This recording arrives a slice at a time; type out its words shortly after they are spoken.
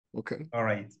Okay. All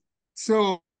right.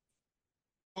 So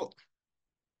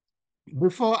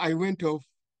before I went off,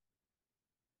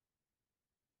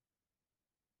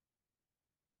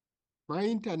 my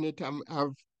internet,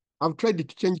 I've tried to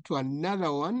change to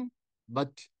another one, but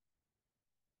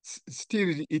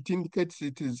still it indicates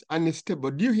it is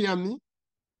unstable. Do you hear me?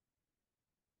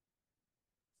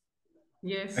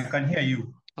 Yes. I can hear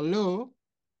you. Hello?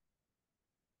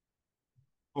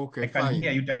 Okay, I can fine.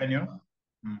 hear you, Daniel.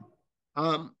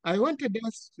 I wanted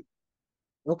us,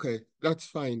 okay, that's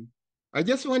fine. I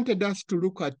just wanted us to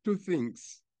look at two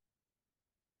things.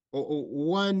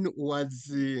 One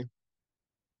was,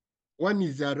 one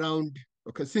is around,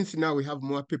 okay, since now we have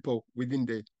more people within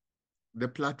the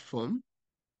platform.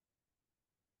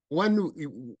 One,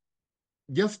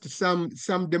 just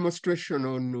some demonstration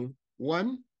on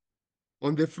one,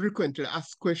 on the frequently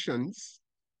asked questions,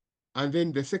 and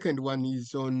then the second one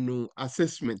is on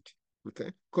assessment,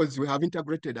 okay? Because we have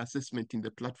integrated assessment in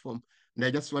the platform, and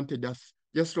I just wanted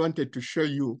to show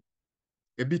you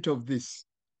a bit of this.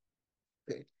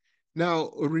 Okay.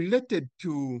 Now, related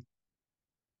to,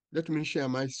 let me share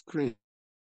my screen.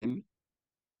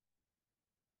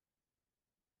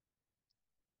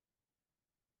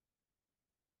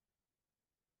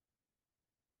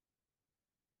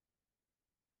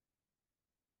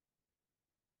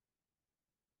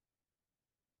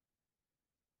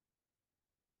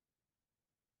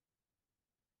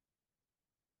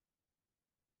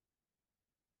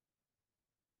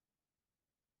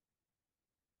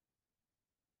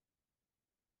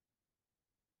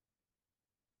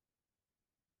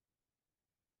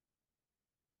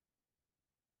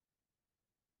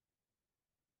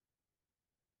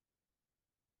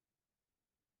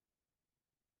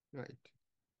 Right.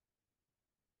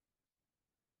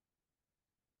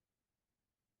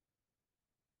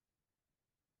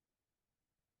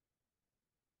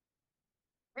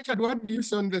 Richard, what do you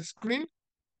see on the screen?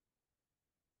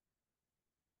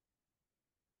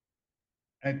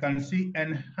 I can see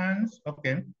enhance,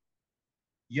 okay.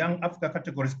 Young Africa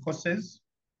categories courses,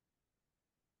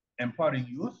 empowering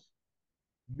youth.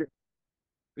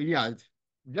 Yeah,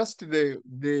 just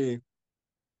the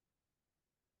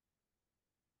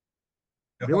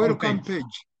welcome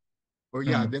page. Oh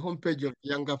yeah, the homepage of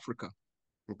Young Africa.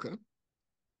 Okay.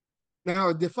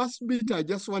 Now the first bit I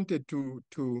just wanted to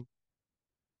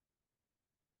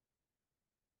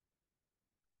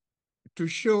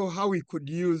show how we could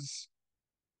use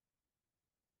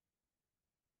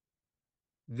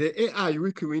the AI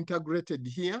we integrated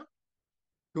here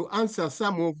to answer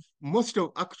most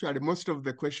of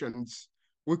the questions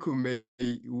we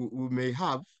may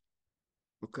have,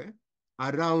 okay,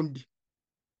 around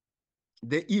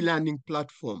the e-learning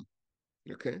platform,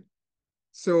 okay?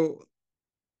 So,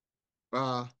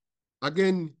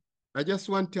 again, I just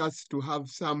want us to have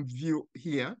some view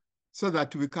here so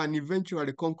that we can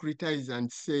eventually concretize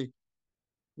and say,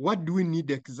 what do we need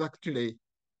exactly,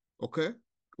 okay,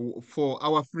 for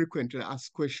our frequently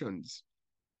asked questions?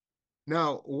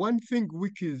 Now, one thing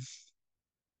which is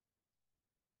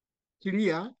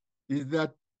clear is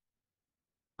that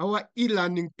our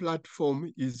e-learning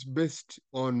platform is based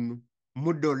on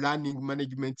Moodle Learning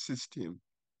Management System,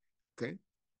 okay?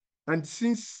 And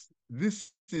since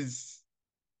this is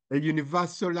a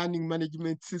universal learning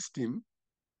management system,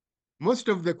 most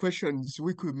of the questions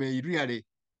we may really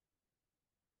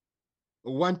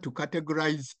want to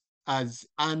categorize as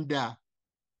under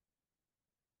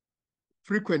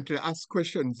frequently asked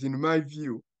questions, in my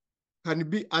view, can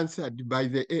be answered by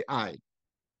the AI,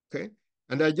 okay?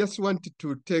 And I just wanted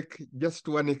to take just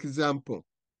one example,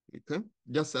 okay?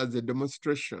 Just as a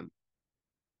demonstration.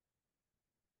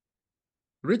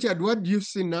 Richard, what do you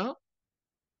see now?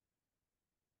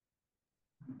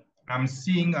 I'm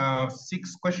seeing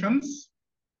 6 questions.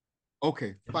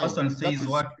 Okay, the fine. first one says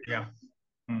what? Clear.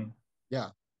 Yeah. Yeah.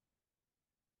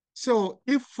 So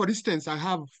if, for instance, I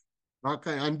have,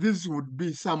 okay, and this would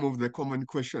be some of the common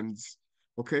questions,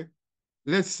 okay?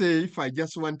 Let's say if I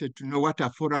just wanted to know what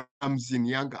are forums in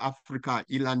Young Africa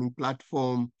e-learning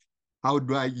platform, how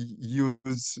do I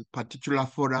use particular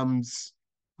forums?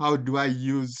 How do I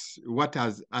use what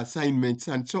as assignments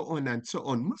and so on and so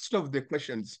on? Most of the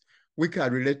questions which are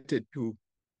related to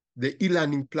the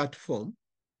e-learning platform,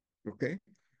 okay?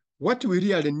 What we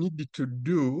really need to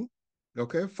do,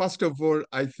 okay, first of all,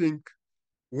 I think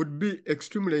would be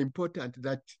extremely important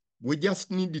that we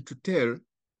just need to tell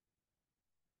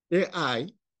AI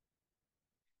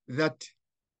that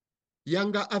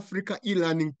Younger Africa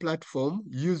e-learning platform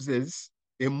uses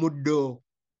a Moodle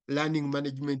learning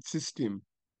management system,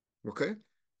 okay?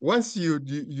 Once you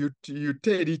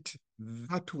tell it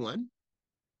that one,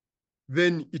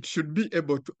 then it should be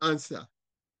able to answer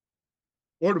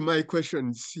all my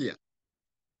questions here,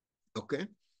 okay?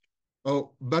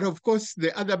 Oh, but of course,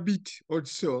 the other bit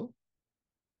also,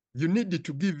 you need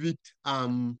to give it,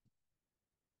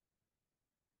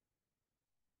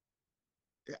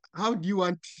 how do you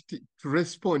want to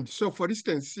respond? So for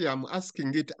instance, here I'm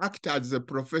asking it act as a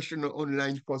professional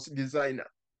online course designer.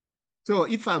 So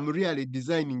if I'm really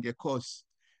designing a course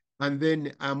and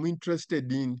then I'm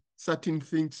interested in certain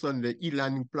things on the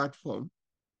e-learning platform,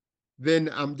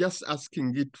 then I'm just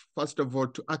asking it, first of all,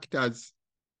 to act as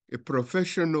a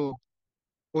professional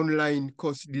online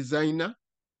course designer.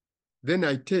 Then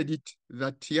I tell it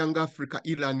that Young Africa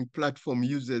e-learning platform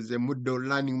uses a Moodle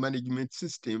learning management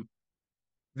system.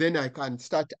 Then I can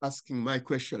start asking my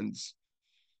questions.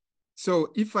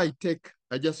 So if I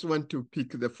just want to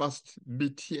pick the first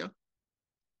bit here.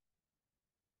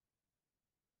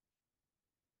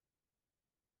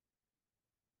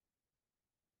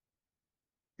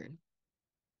 Okay.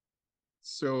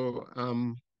 So,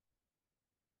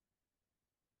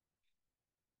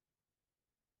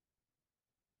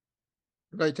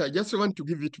 right, I just want to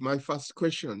give it my first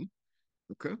question,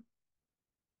 okay?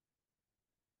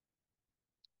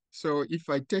 So if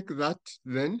I take that,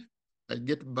 then I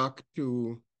get back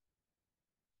to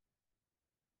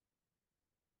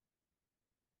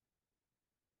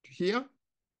here.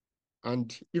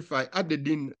 And if I added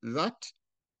in that,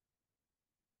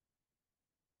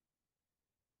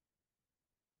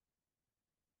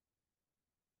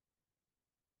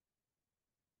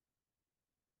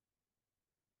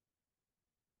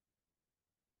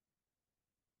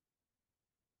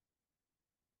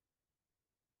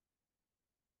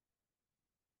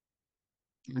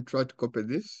 let me try to copy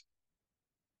this.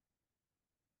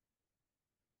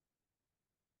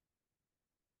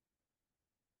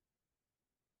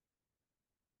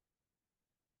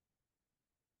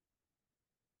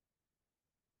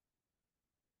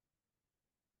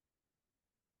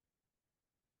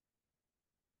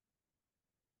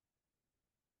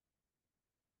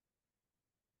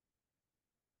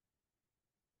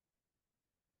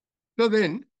 So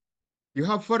then you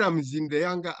have forums in the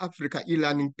Younger Africa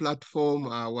e-learning platform,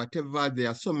 whatever, there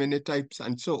are so many types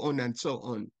and so on and so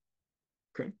on,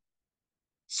 okay?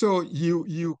 So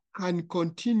you can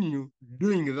continue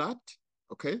doing that,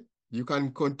 okay? You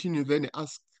can continue then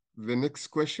ask the next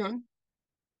question.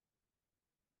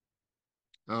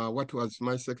 What was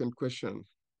my second question?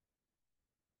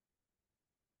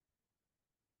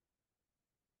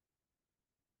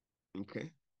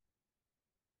 Okay.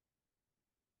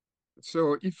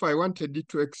 So if I wanted it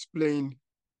to explain,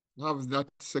 have that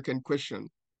second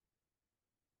question.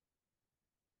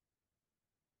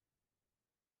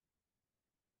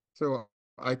 So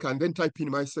I can then type in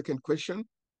my second question.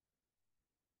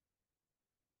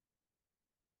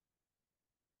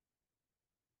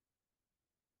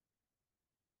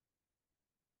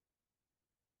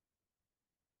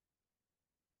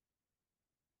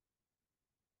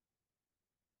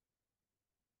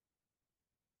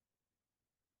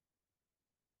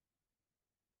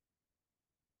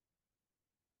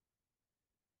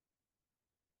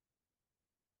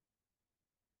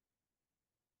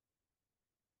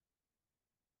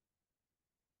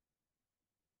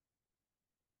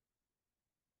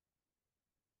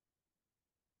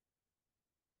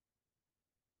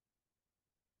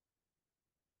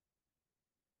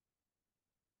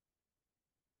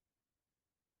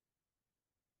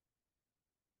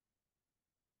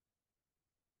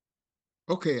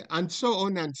 Okay, and so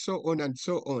on and so on and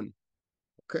so on.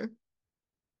 Okay.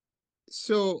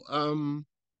 So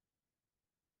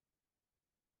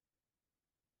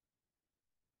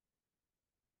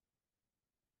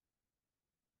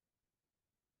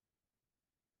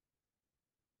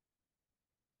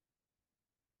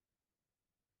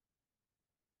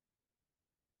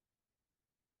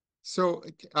so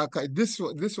okay, this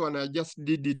one I just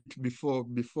did it before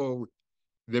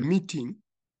the meeting.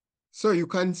 So you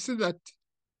can see that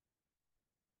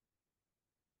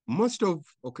most of,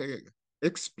 okay,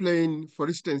 explain, for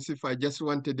instance, if I just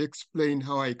wanted to explain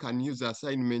how I can use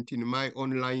assignment in my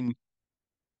online,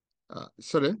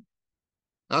 sorry,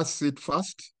 ask it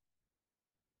first.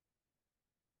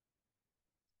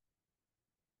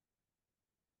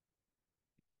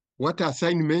 What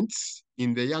assignments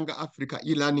in the Younger Africa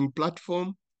e-learning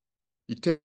platform?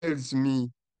 It tells me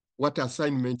what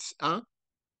assignments are,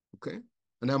 okay?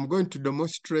 And I'm going to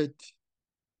demonstrate,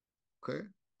 okay,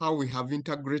 how we have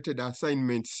integrated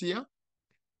assignments here.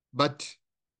 But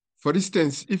for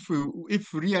instance, if we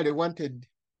really wanted,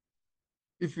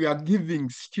 if we are giving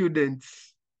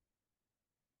students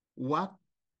work,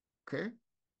 okay,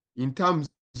 in terms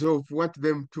of want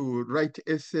them to write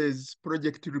essays,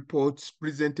 project reports,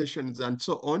 presentations, and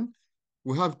so on,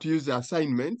 we have to use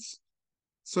assignments.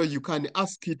 So you can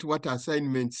ask it what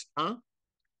assignments are.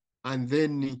 And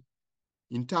then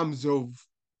in terms of,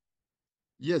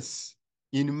 yes,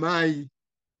 in my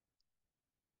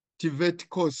TVET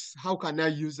course, how can I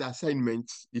use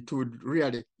assignments? It would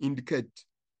really indicate,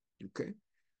 okay?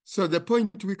 So the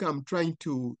point which I'm trying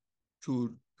to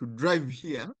drive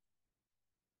here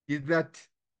is that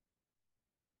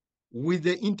with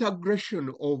the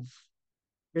integration of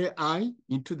AI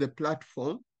into the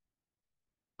platform,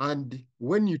 and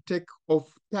when you take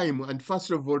off time and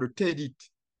first of all tell it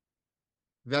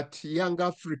that Young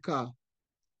Africa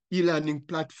e-learning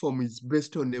platform is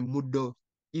based on a Moodle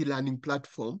e-learning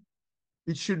platform,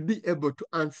 it should be able to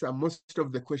answer most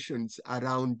of the questions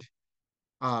around,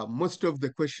 most of the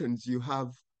questions you have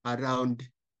around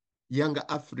Young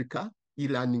Africa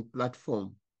e-learning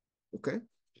platform, okay?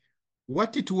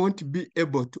 What it won't be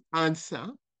able to answer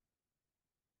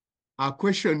are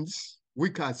questions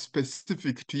which are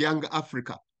specific to Young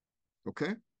Africa,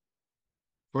 okay?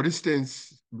 For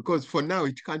instance, because for now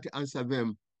it can't answer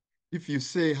them. If you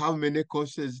say how many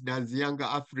courses does Young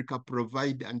Africa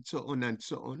provide and so on and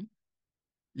so on,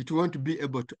 it won't be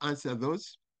able to answer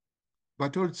those,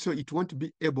 but also it won't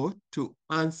be able to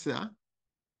answer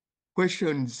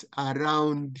questions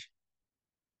around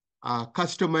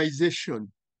customization,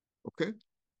 okay?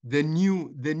 The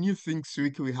new things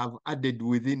which we have added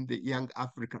within the Young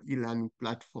Africa e-learning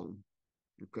platform,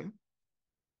 okay?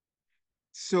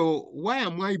 So why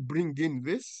am I bringing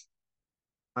this?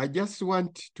 I just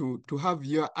want to have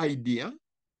your idea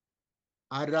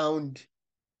around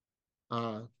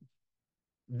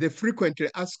the frequently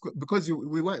asked, because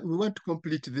we want to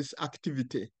complete this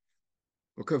activity,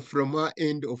 okay, from our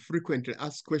end of frequently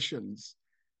asked questions.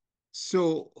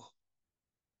 So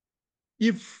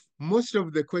if most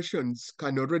of the questions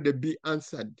can already be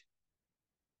answered,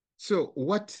 so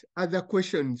what other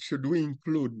questions should we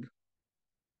include?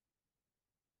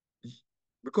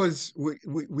 Because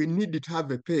we need to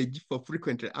have a page for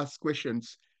frequently asked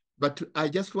questions, but I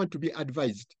just want to be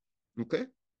advised, okay?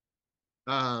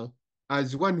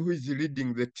 As one who is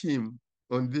leading the team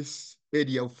on this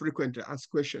area of frequently asked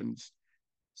questions.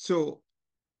 So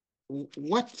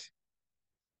what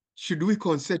should we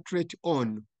concentrate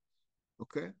on,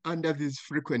 okay, under these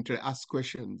frequently asked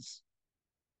questions?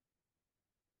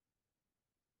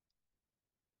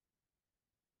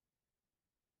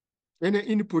 Any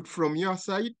input from your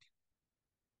side?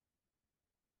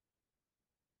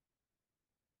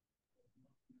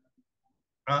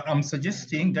 I'm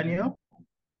suggesting, Daniel,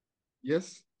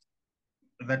 Yes.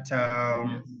 that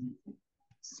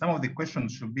some of the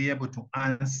questions should be able to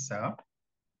answer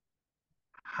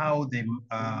how the,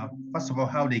 first of all,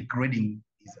 how the grading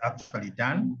is actually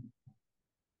done.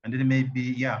 And then maybe,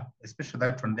 yeah, especially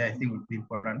that one there, I think would be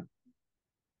important.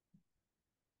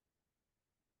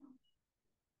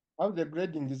 How the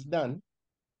grading is done?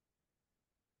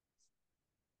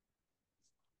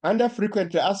 Under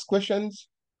frequently asked questions?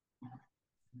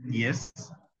 Yes.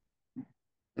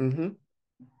 Mm-hmm.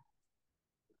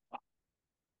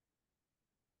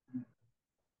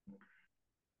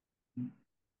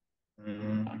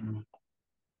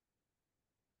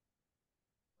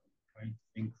 I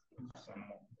think some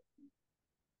more.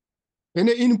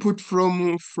 Any input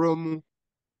from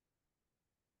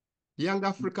Young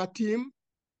Africa team?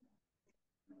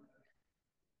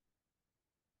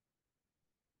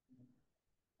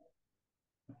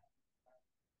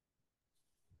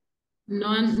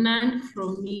 None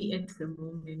from me at the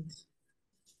moment.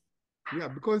 Yeah,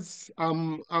 because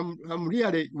I'm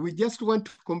really, we just want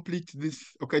to complete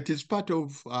this. Okay, it is part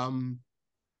of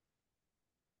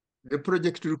the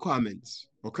project requirements.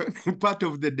 Okay, part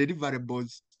of the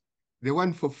deliverables, the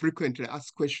one for frequently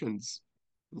asked questions.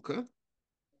 Okay,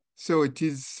 so it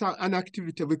is an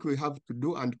activity which we have to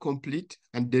do and complete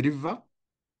and deliver,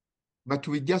 but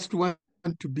we just want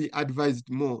to be advised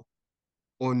more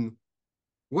on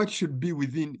what should be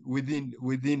within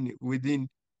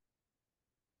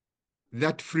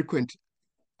that frequent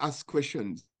asked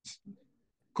questions,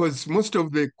 because most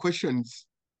of the questions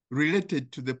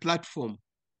related to the platform,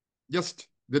 just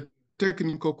the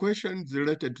technical questions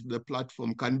related to the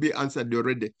platform can be answered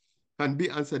already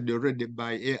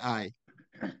by AI.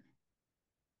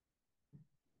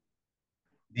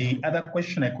 The other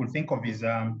question I could think of is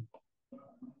there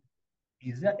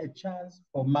a chance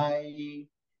for my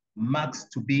marks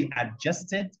to be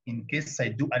adjusted in case I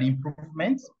do an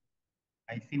improvement?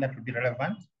 I think that would be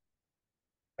relevant.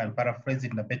 I can paraphrase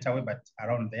it in a better way, but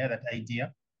around there, that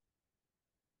idea.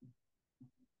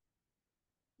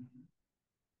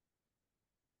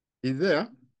 Is there?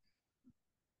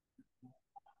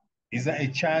 Is there a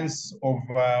chance of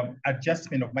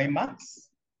adjustment of my marks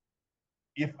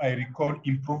if I record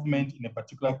improvement in a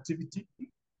particular activity?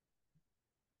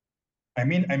 I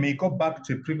mean, I may go back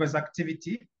to a previous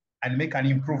activity and make an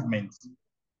improvement.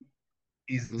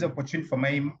 Is the opportunity for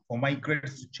my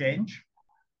grades to change?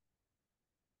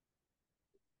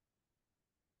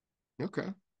 Okay.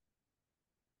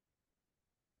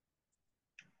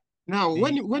 Now,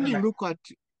 when you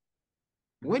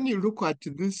look at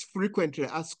these frequently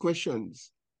asked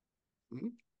questions,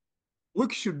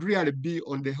 which should really be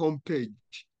on the home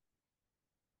page.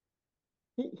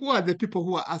 Who are the people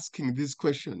who are asking these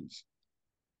questions?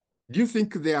 Do you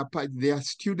think they are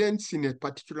students in a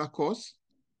particular course?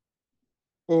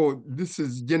 Or this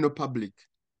is general public?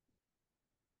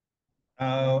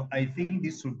 I think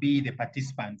this would be the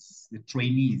participants, the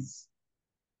trainees.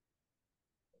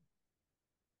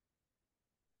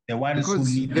 The ones who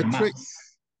need the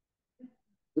marks.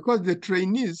 Because the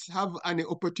trainees have an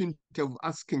opportunity of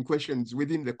asking questions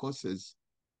within the courses.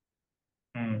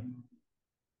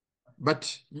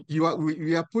 But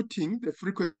we are putting the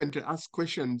frequently asked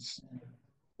questions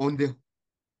on the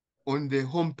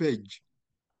home page.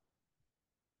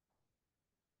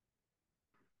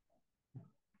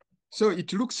 So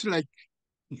it looks like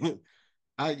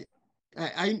I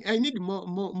need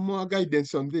more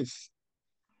guidance on this,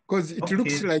 because it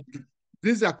looks like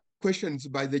these are questions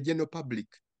by the general public.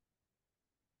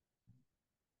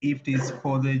 If it is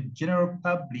for the general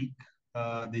public,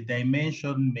 the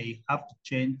dimension may have to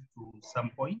change to some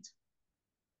point.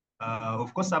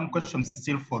 Of course, some questions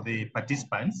still for the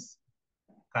participants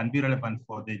can be relevant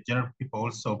for the general people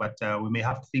also, but we may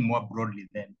have to think more broadly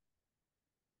then.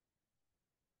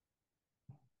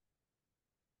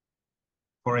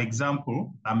 For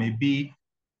example, I'm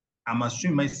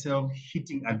assuming myself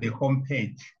hitting at the home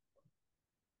page.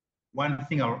 One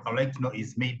thing I'd like to know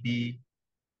is maybe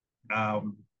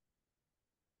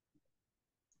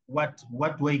what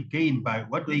do I gain by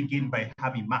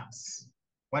having marks?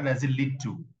 What does it lead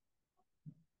to?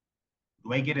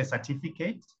 Do I get a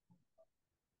certificate?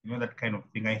 You know, that kind of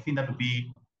thing. I think that would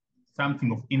be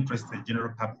something of interest to the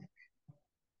general public.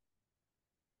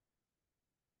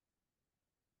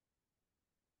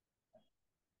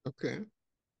 Okay.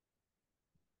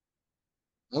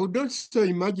 I would also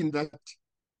imagine that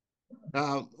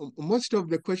most of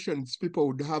the questions people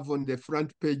would have on the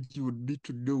front page would be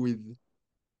to do with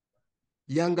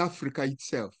Young Africa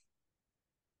itself.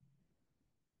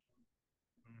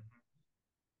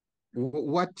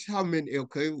 What are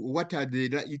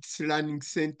its learning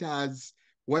centers?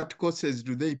 What courses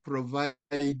do they provide?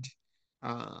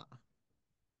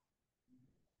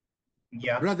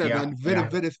 Rather than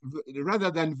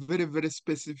very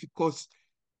specific course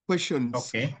questions.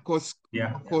 Okay. Course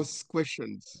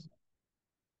questions.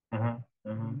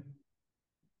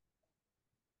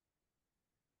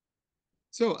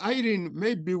 So Irene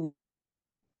maybe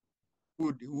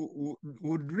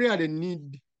would really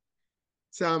need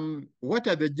some, what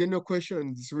are the general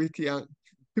questions with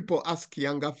people ask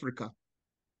Young Africa,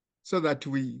 so that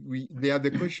they are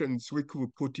the questions we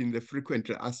could put in the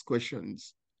frequently asked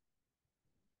questions.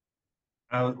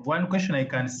 One question I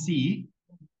can see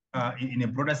in a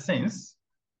broader sense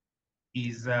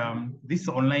is this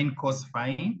online course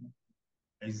fine?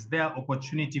 Is there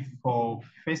opportunity for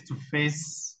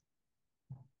face-to-face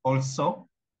also?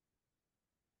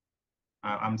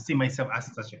 I'm seeing myself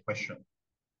ask such a question.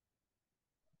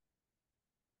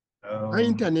 My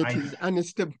internet is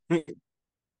unstable.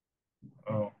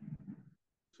 Oh,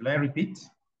 should I repeat?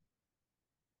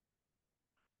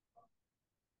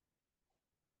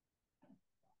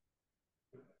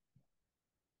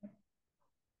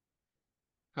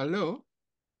 Hello?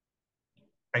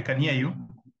 I can hear you.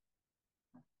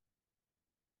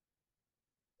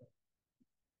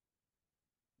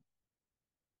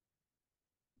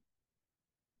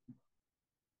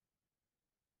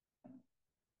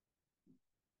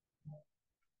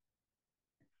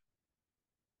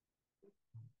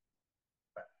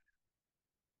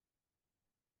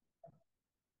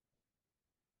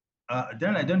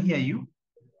 Dan, I don't hear you.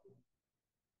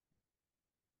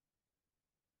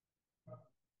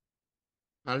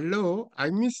 Hello, I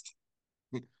missed.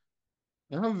 I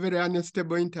have very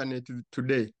unstable internet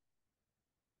today.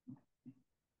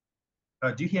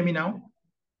 Do you hear me now?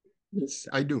 Yes,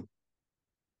 I do.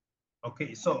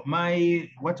 Okay, so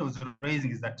what I was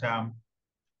raising is that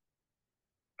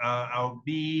I'll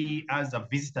be, as a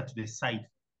visitor to the site,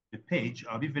 the page,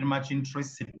 I'll be very much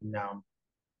interested in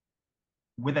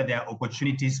whether there are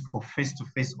opportunities for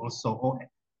face-to-face also, or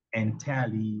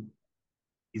entirely,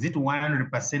 is it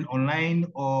 100% online,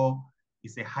 or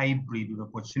is a hybrid with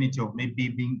opportunity of maybe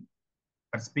being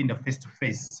participating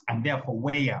face-to-face, and therefore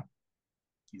where?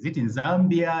 Is it in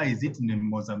Zambia? Is it in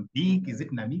Mozambique? Is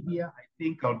it Namibia? I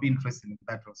think I'll be interested in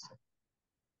that also.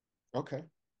 Okay.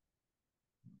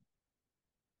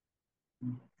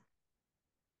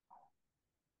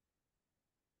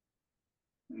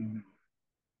 Mm.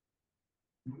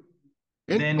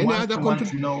 Any Then other I want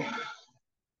to know,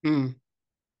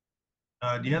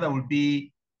 the other will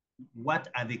be, what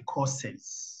are the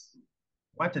courses?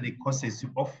 What are the courses you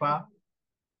offer?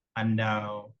 And,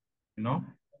 you know,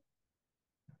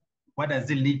 what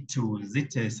does it lead to? Is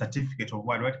it a certificate or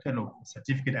what? What kind of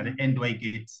certificate at the end do I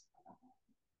get?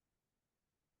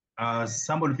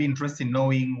 Someone will be interested in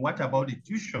knowing, what about the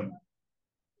tuition?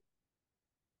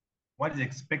 What is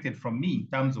expected from me in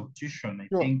terms of tuition? I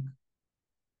think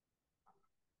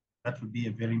that would be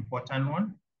a very important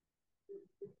one.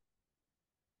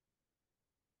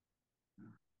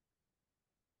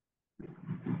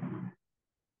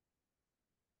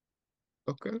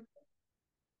 Okay.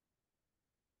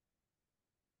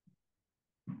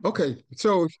 Okay,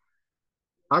 so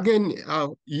again,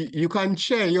 you can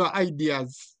share your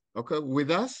ideas, okay, with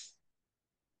us,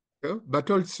 okay? But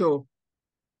also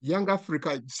Young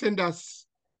Africa, send us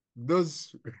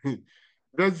those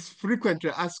those frequently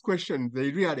asked questions.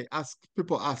 They really ask,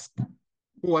 people ask,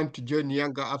 who want to join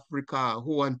Younger Africa,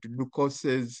 who want to do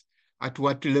courses, at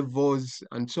what levels,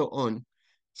 and so on,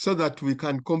 so that we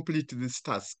can complete this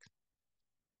task.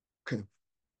 Okay.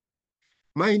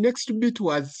 My next bit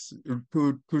was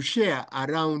to share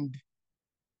around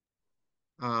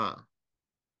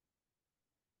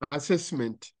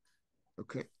assessment.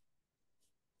 Okay.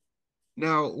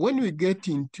 Now, when we get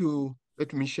into,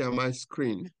 let me share my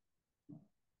screen.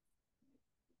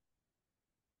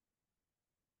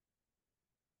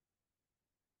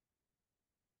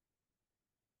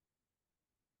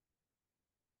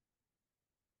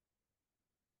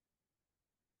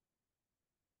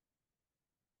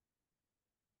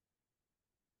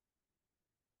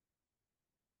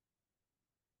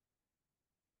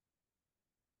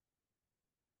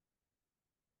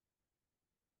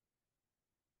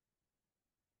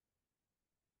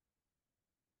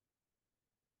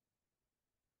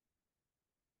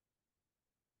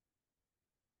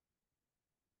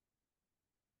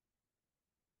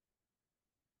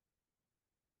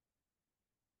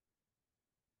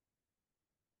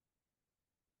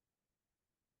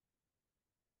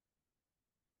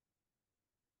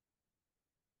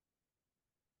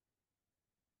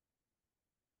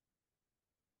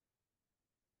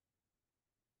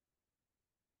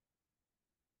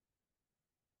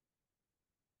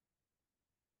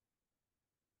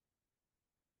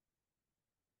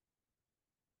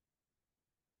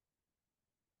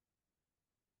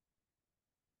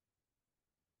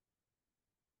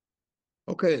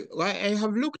 Okay, well, I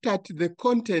have looked at the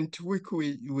content we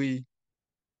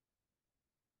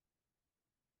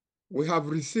have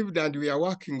received and we are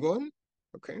working on,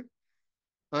 okay?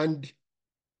 And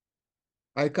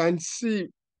I can see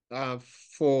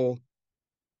for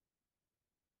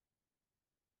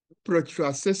approach to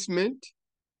assessment,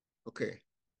 okay,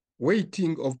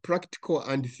 weighting of practical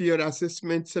and theory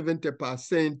assessment,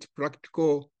 70%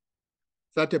 practical,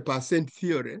 30%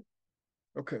 theory,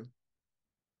 okay.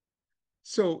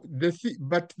 So the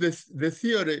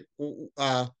theory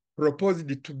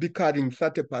proposed to be carrying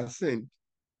 30%,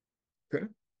 okay?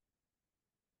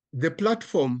 The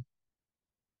platform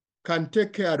can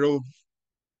take care of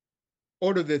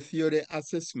all of the theory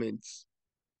assessments,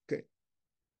 okay?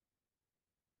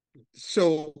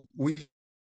 So the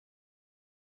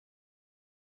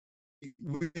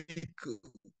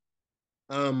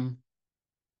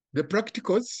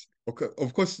practicals, okay,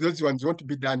 of course, those ones want to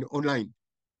be done online,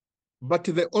 but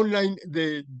the online,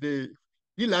 the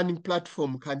e-learning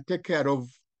platform can take care of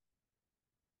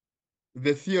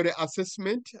the theory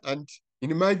assessment, and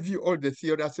in my view, all the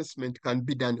theory assessment can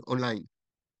be done online.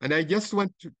 And I just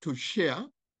want to share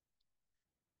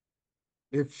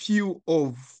a few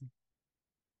of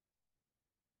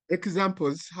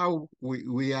examples how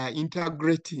we are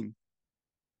integrating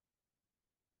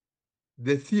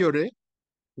the theory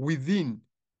within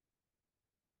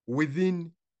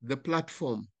the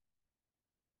platform.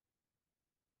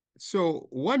 So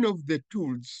one of the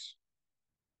tools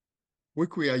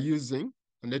which we are using,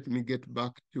 and let me get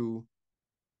back to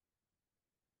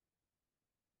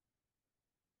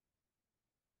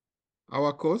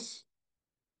our course.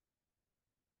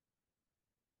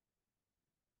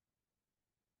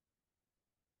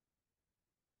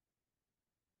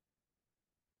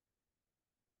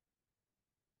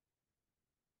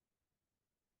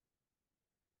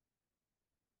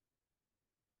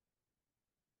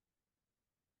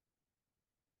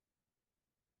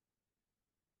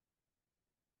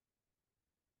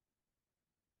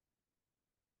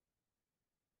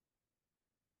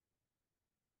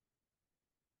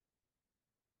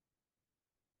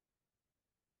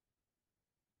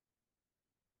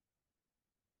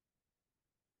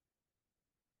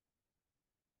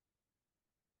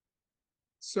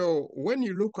 So when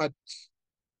you look at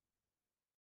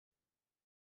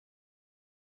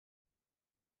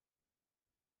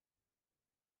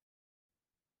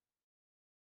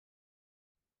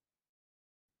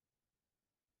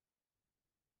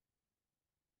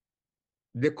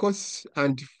the course,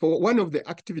 and for one of the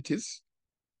activities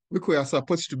which we are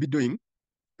supposed to be doing,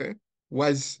 okay,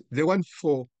 was the one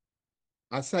for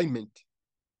assignment.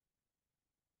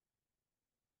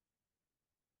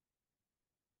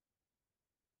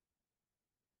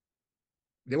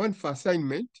 The one for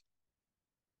assignment.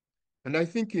 And I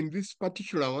think in this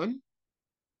particular one,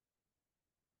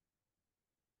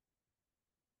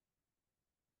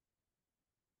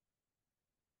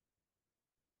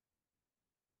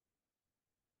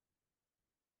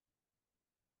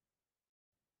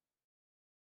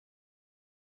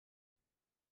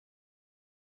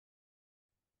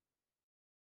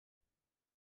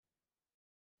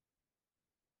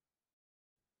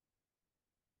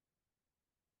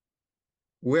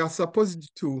 we are supposed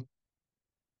to,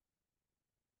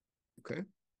 okay,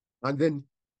 and then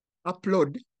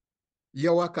upload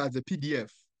your work as a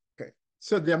PDF. Okay.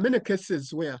 So there are many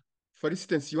cases where, for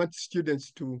instance, you want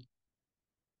students to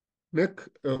make,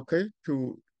 okay,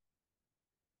 to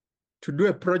do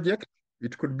a project.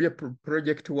 It could be a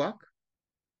project work.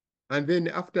 And then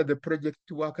after the project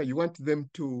work, you want them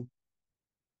to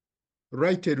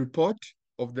write a report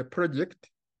of the project,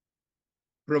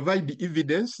 provide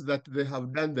evidence that they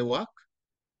have done the work,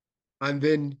 and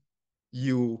then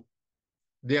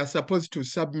they are supposed to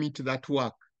submit that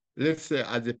work, let's say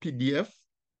as a PDF,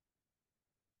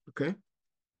 okay?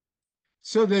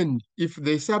 So then if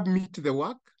they submit the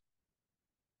work,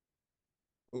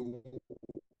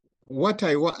 what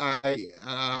I wanted,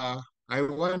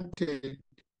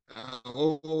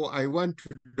 or I want to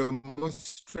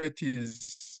demonstrate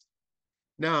is,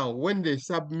 now when they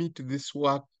submit this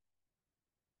work,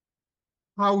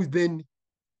 how then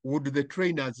would the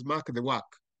trainers mark the work?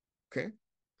 Okay.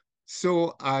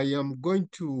 So I am going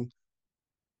to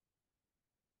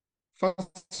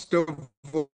first of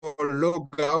all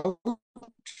log out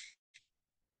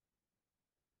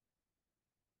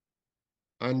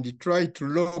and try to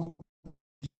log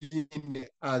in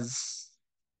as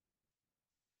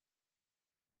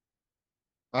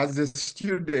a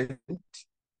student.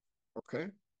 Okay.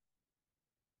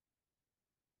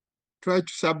 Try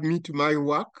to submit my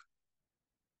work.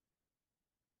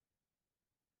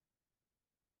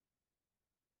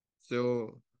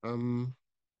 So and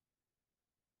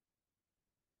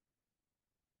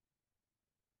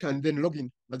then log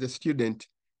in as a student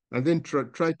and then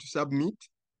try to submit.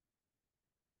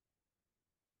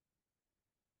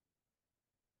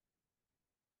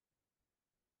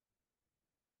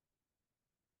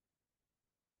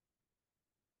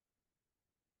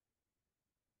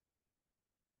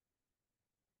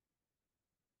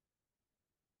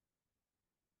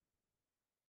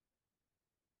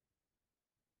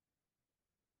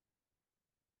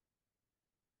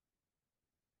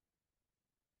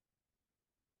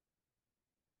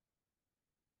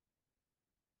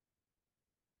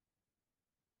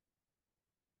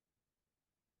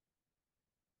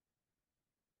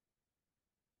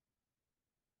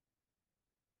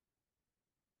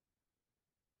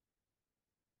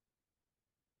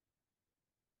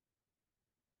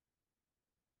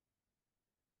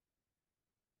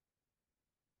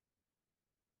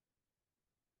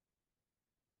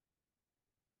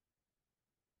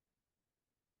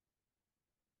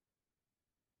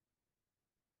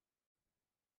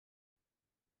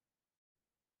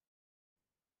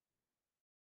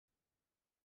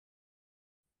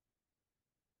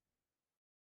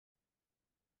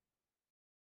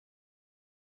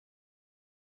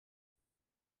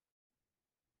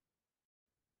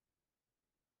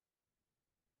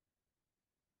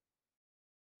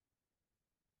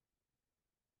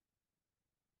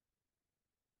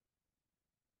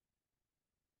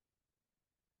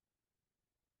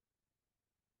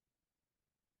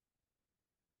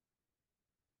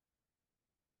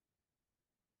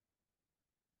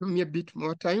 Give me a bit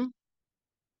more time.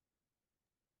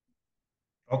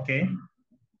 Okay.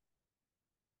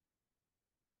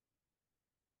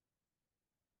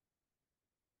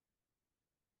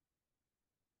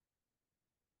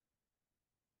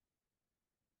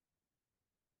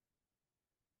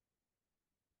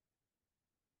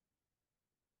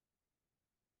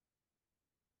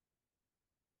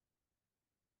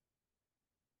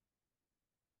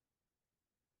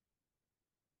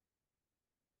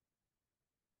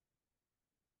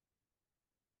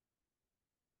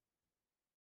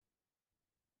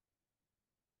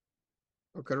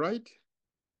 Okay, right?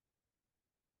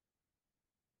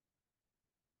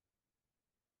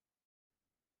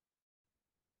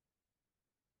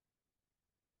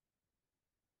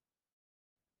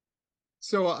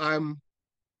 So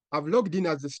I've logged in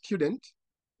as a student.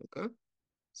 Okay.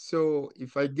 So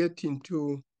if I get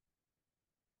into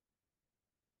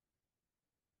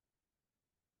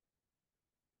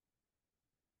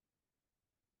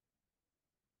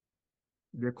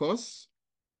the course,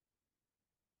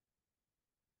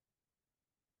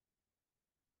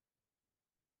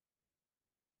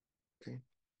 okay.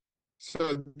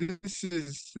 So this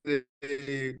is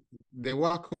the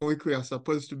work week we are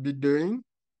supposed to be doing.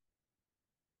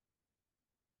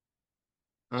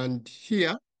 And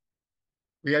here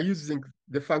we are using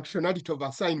the functionality of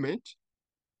assignment.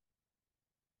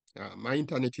 My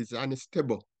internet is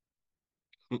unstable.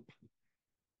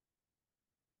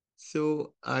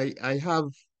 So I have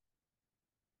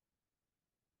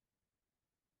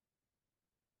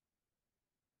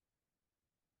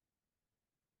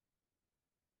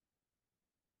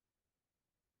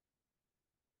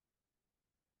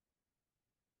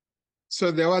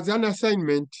so there was an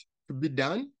assignment to be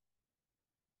done.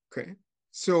 Okay.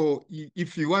 So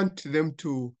if you want them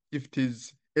to, if it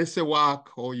is essay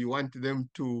work or you want them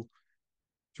to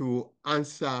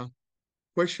answer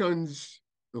questions,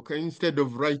 okay, instead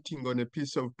of writing on a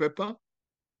piece of paper,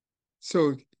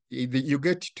 so you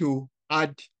get to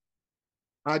add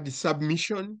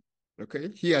submission. Okay,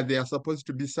 here they are supposed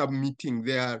to be submitting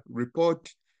their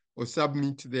report or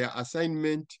submit their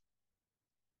assignment.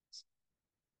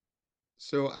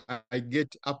 So I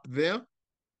get up there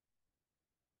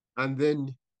and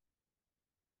then,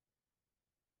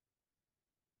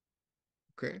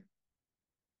 okay,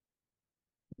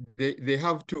 they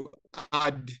have to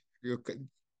add,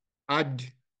 add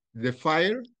the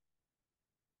file.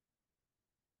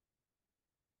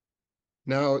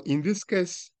 Now, in this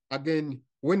case, again,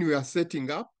 when we are setting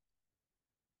up,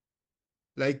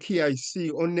 like here, I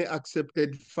see only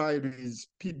accepted file is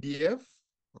PDF.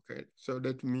 Okay, so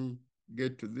let me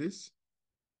get to this.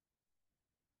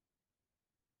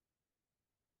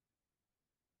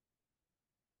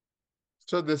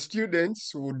 So the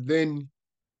students would then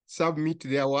submit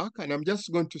their work, and I'm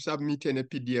just going to submit in a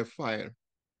PDF file.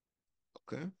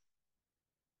 Okay.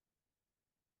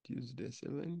 Tuesday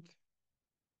 7th.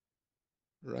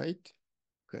 Right.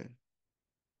 Okay.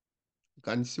 You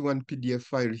can see one PDF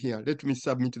file here. Let me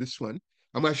submit this one.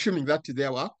 I'm assuming that is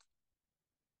their work.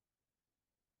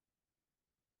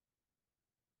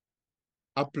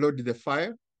 Upload the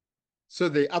file. So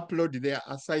they upload their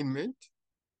assignment.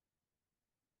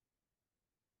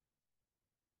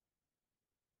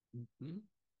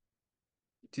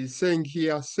 It is saying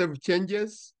here, save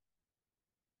changes.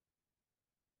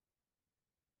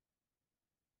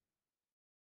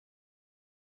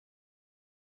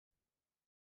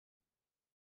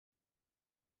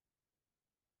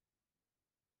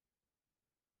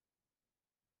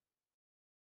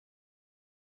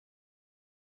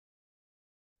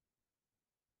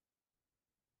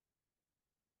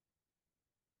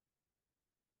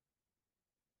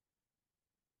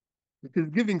 It is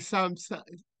giving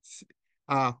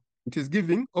it is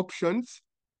giving options.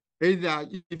 Either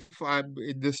if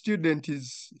the student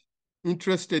is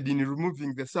interested in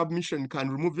removing the submission,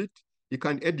 can remove it, you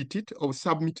can edit it or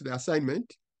submit the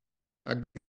assignment.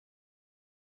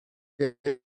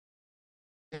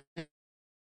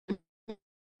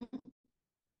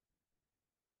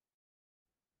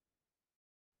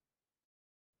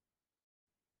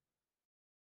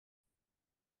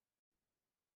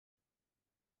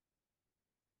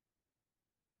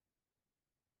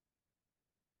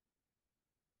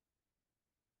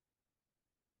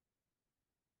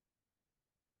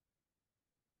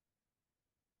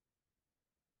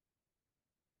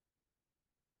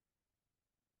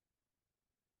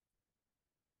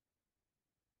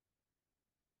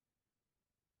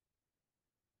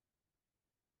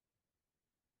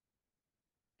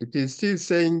 It is still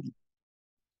saying,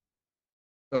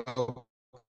 you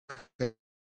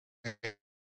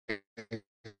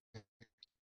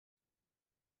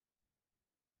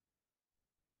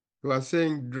are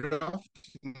saying draft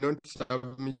not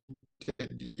submitted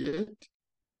yet.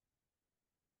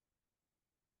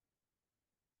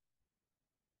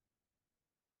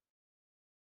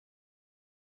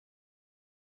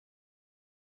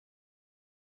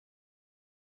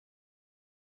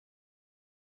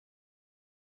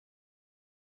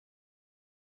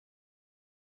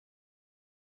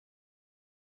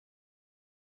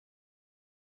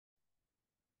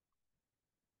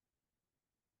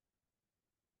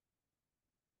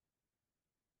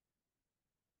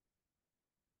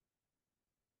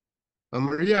 I'm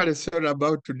really sorry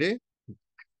about today.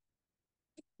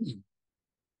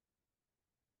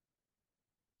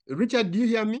 Richard, do you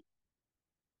hear me?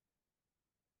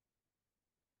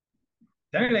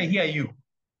 Daniel, I hear you.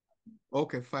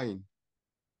 Okay, fine.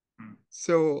 Mm.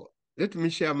 So let me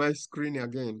share my screen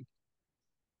again.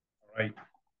 All right.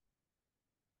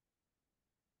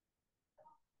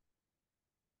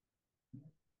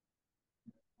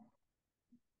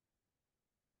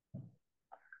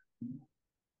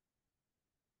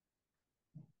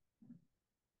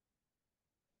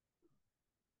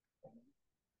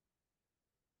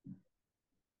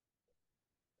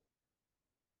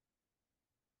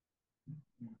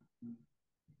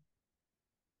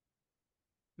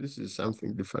 This is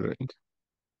something different.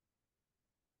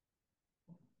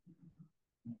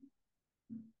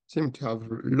 Seem to have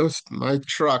lost my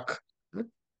track.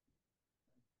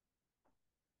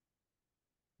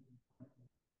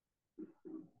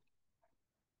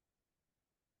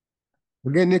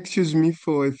 Again, excuse me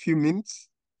for a few minutes.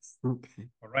 Okay.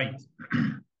 All right.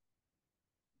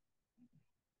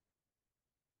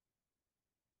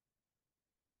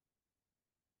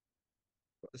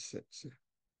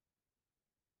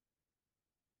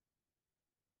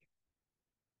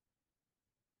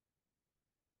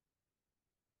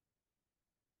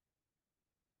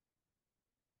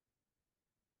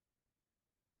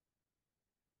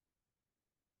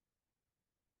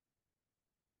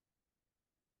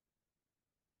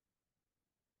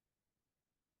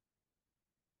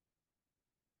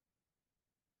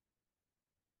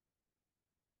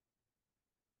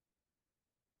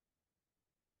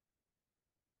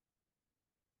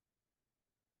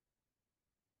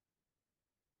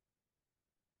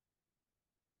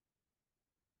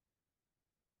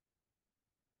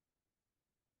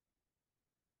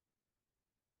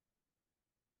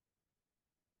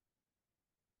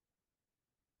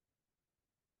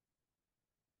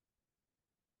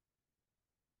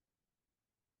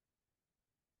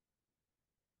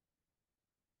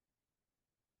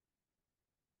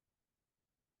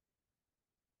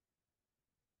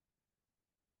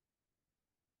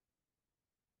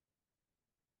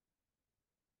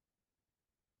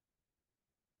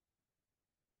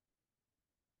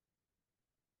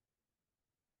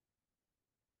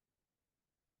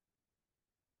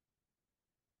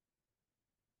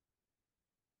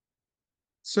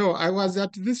 So I was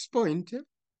at this point,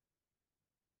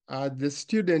 the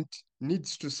student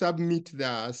needs to submit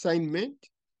the assignment.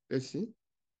 Let's see,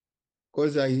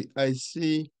 because I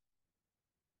see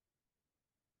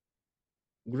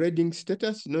grading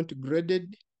status not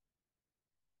graded,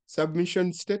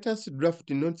 submission status draft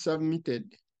not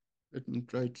submitted. Let me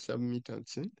try to submit and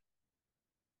send.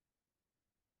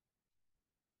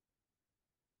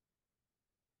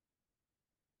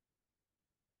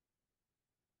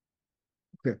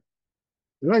 Okay.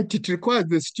 Right, it requires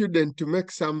the student to make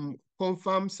some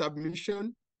confirm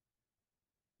submission.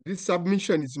 This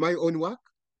submission is my own work,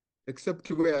 except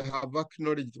where I have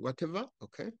acknowledged whatever.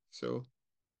 Okay, so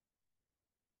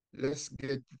let's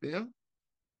get there.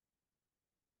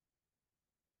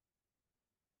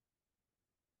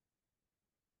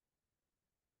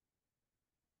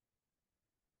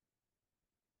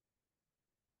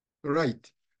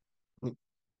 Right.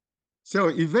 So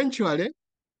eventually,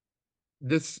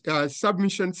 this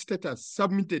submission status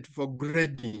submitted for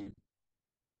grading.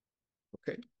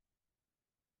 Okay.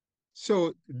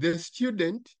 So the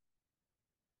student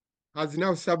has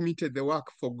now submitted the work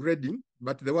for grading,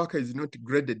 but the work is not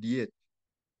graded yet.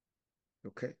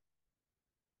 Okay.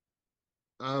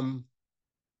 I'm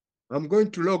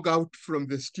going to log out from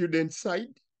the student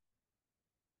side,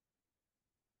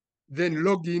 then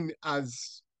log in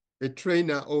as a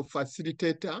trainer or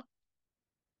facilitator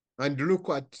and look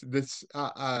at this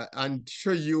and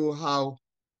show you how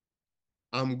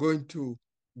I'm going to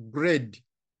grade,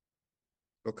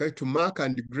 okay, to mark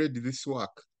and grade this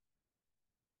work.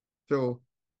 So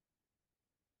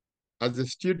as a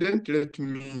student, let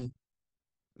me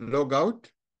log out.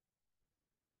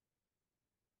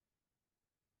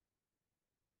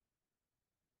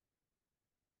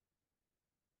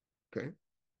 Okay,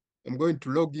 I'm going to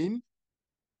log in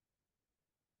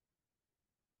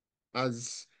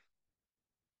as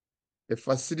a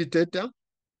facilitator.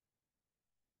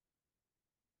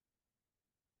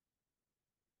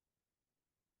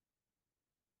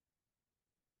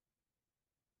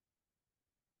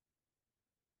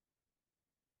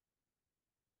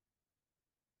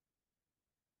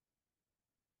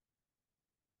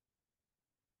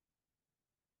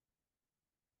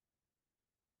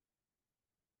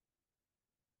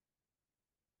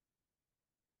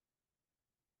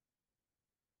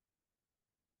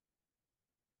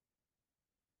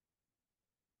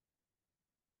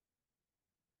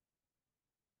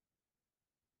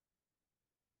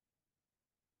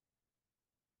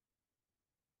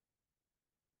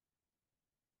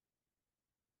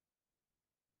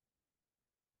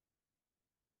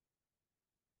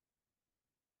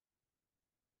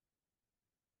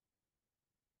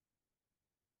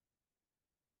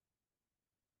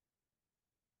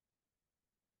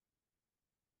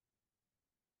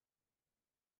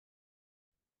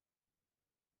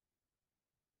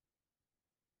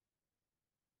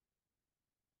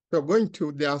 So going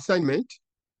to the assignment.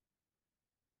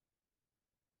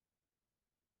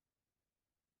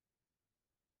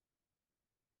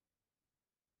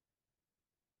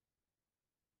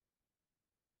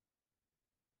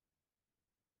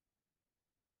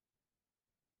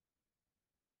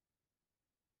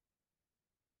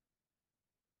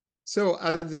 So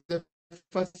as the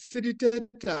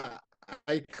facilitator,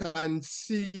 I can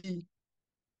see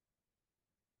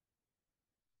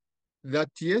that,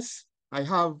 yes, I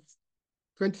have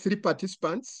 23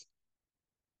 participants,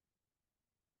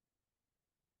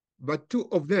 but 2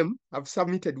 of them have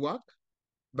submitted work,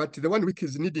 but the one which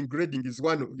is needing grading is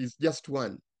just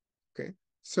one, okay?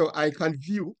 So I can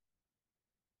view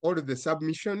all of the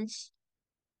submissions.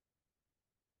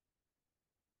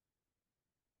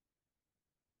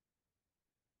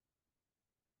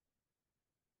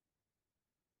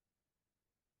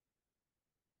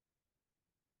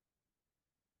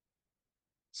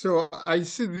 So I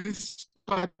see this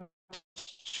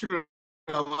particular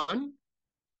one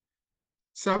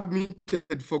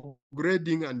submitted for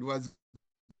grading and was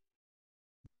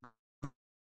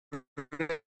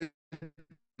graded.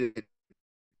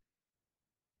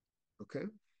 Okay.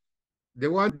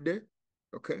 The one there,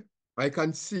 okay, I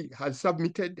can see has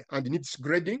submitted and needs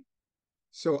grading.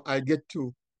 So I get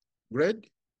to grade.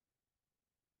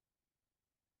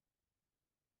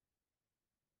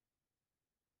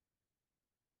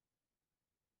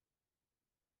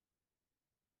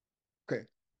 Okay.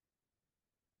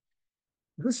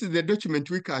 This is the document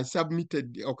which I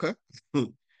submitted, okay?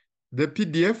 The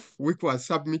PDF which was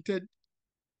submitted.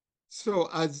 So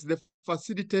as the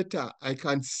facilitator, I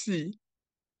can see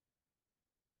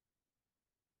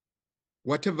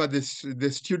whatever the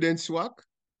students' work.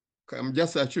 Okay, I'm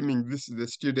just assuming this is the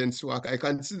students' work. I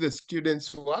can see the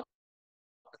students' work.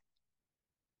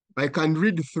 I can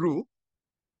read through,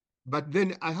 but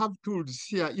then I have tools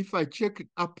here. If I check it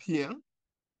up here,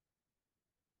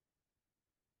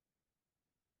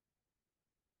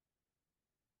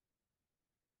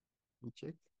 let me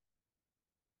check.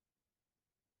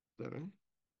 Sorry.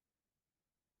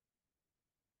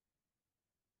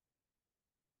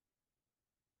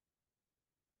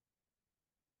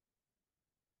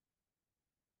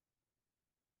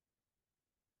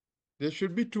 There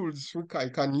should be tools which I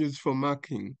can use for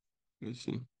marking. Let's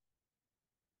see.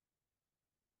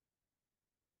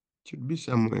 Should be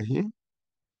somewhere here.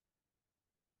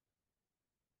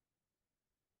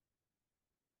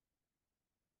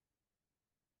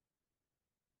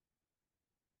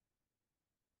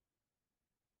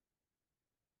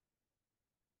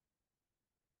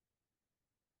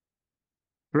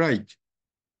 Right.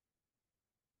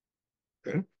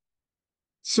 Okay.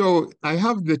 So I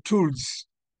have the tools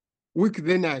which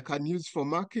then I can use for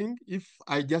marking if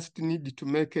I just need to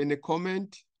make any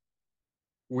comment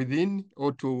within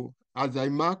or to as I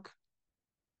mark.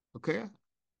 Okay.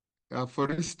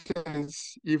 For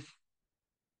instance, if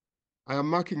I am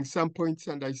marking some points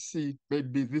and I see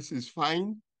maybe this is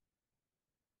fine.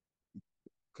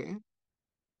 Okay.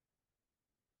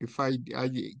 If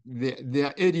there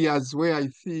are areas where I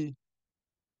see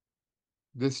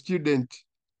the student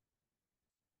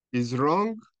is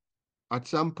wrong at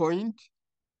some point,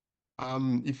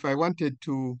 if I wanted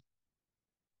to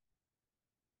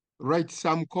write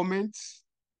some comments,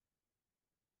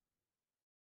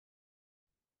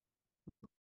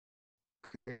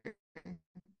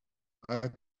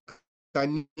 I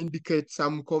can indicate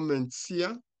some comments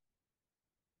here.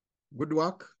 Good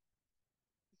work.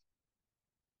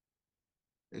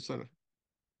 Sorry.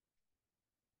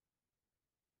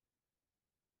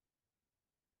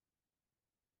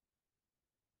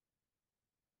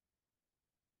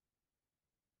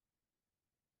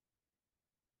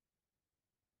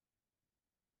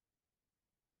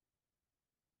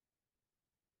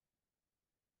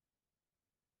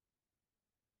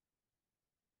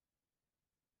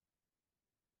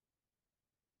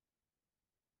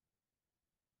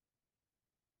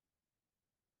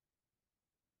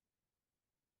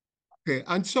 Okay,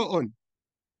 and so on.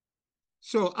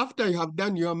 So after you have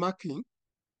done your marking,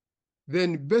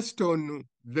 then based on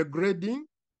the grading,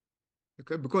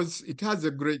 okay, because it has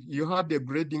a grade, you have a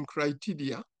grading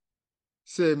criteria.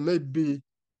 Say maybe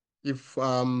if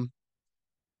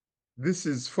this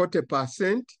is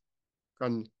 40%,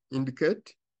 can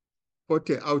indicate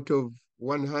 40 out of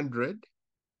 100.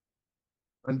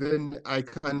 And then I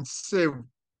can save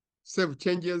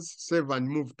changes, save and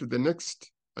move to the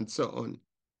next, and so on.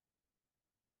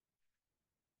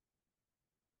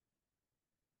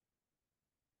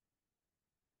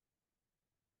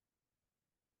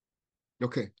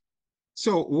 Okay.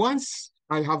 So once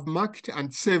I have marked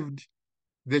and saved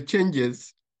the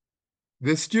changes,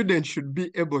 The student should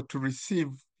be able to receive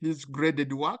his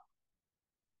graded work.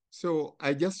 So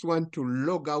I just want to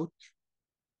log out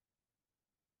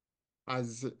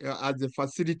as a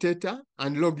facilitator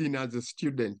and log in as a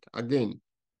student again.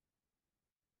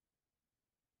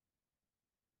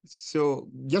 So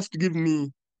just give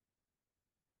me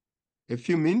a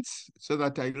few minutes so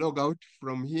that I log out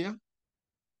from here.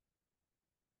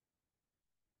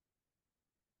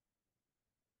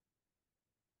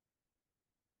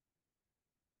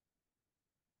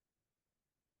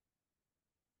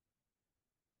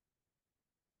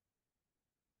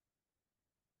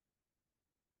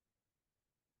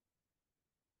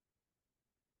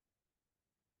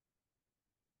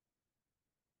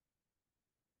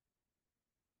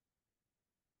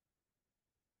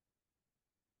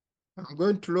 I'm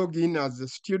going to log in as a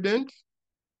student.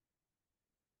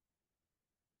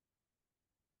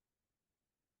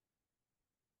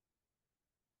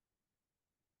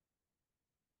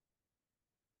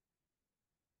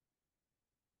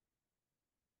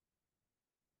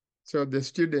 So the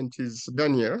student is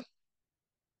Daniel.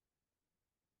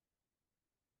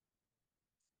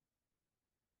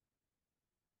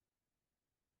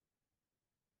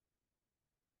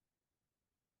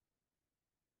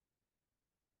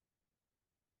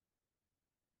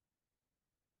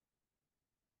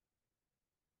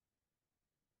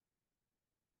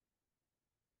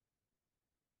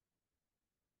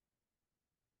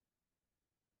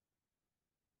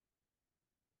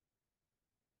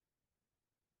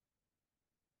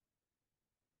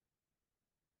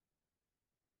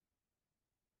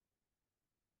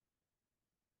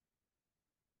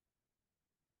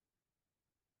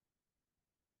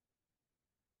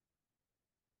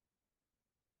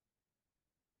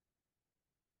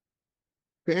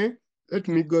 Okay, let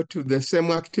me go to the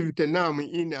same activity. Now I'm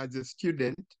in as a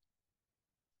student.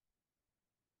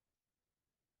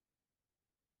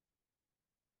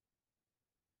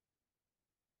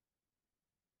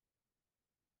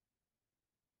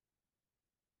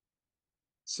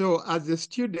 So as a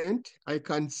student, I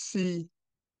can see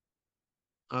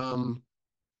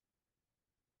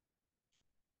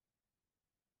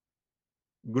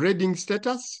grading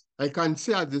status. I can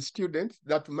see as a student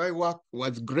that my work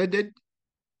was graded.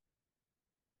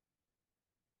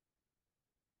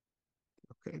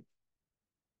 Okay.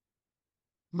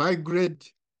 My grade,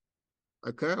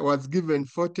 okay, was given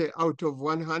 40 out of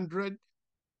 100.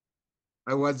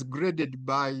 I was graded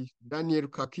by Daniel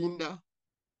Kakinda.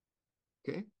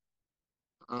 Okay.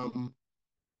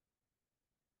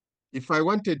 If I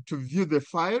wanted to view the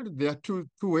file, there are two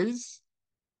ways.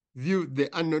 View the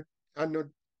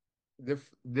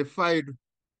the file.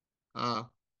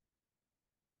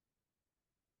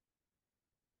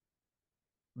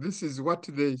 This is what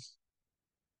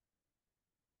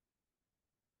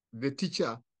the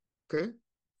teacher, okay?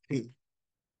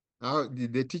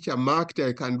 The teacher marked.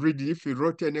 I can read if he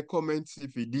wrote any comments,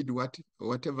 if he did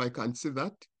whatever, I can see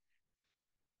that.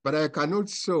 But I can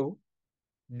also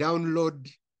download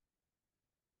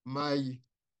my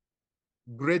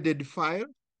graded file,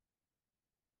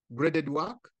 graded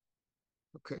work,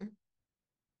 okay?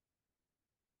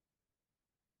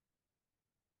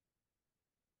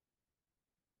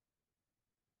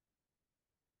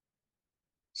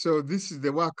 So this is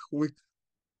the work which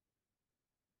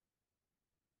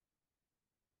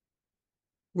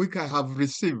I have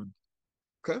received,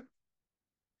 okay?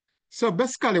 So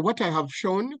basically what I have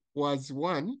shown was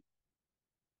one,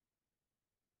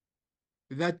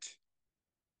 that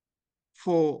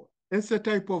for essay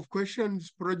type of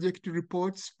questions, project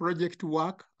reports, project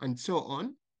work, and so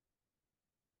on,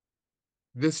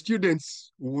 the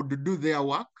students would do their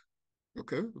work,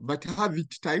 okay, but have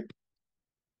it typed,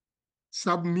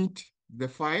 submit the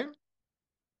file.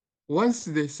 Once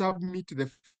they submit the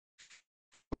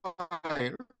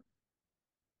file,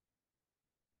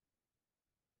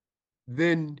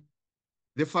 then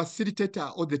the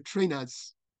facilitator or the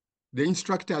trainers, the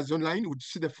instructors online would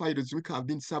see the files which have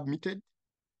been submitted.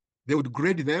 They would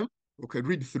grade them, okay,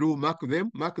 read through, mark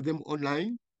them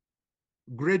online,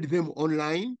 grade them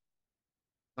online.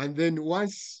 And then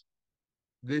once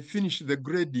they finish the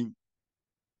grading,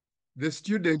 the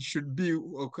student should be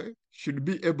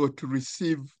able to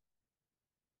receive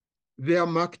their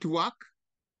marked work,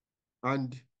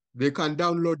 and they can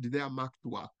download their marked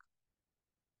work.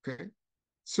 Okay,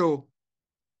 so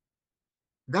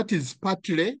that is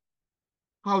partly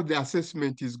how the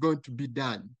assessment is going to be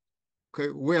done. Okay,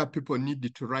 where people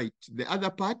need to write. The other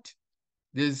part,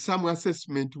 there's some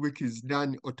assessment which is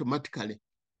done automatically.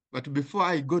 But before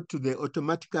I go to the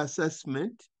automatic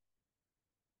assessment,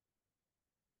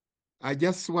 I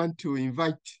just want to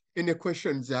invite any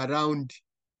questions around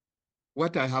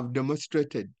what I have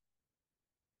demonstrated.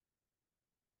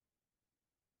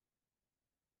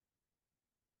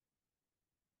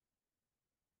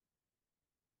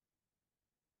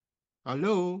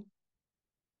 Hello?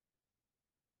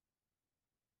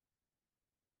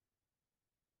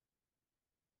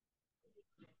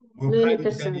 Many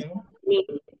questions.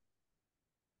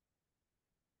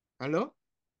 Hello?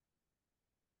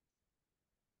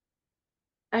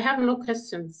 I have no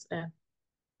questions.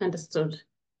 Understood.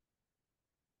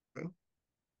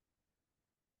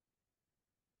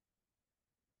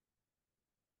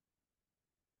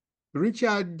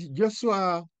 Richard,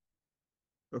 Joshua,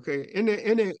 okay,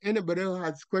 anybody who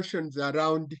has questions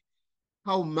around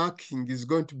how marking is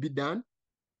going to be done?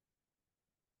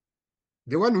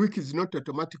 The 1 week is not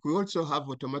automatic. We also have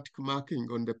automatic marking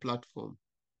on the platform,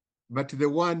 but the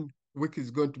 1 week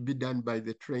is going to be done by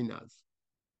the trainers.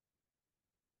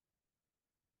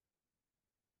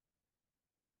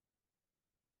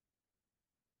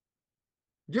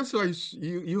 Joshua,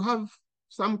 you have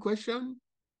some question?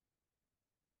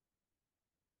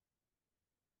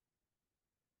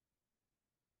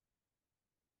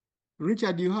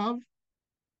 Richard, you have?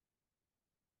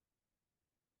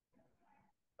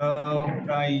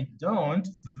 I don't,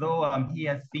 though I'm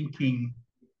here thinking,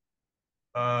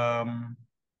 I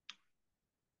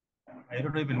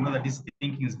don't even know that this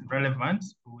thinking is relevant.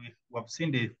 We have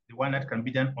seen the one that can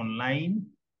be done online.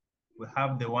 We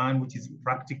have the one which is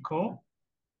practical.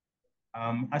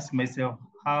 Ask myself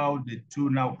how the two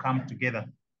now come together,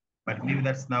 but maybe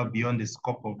that's now beyond the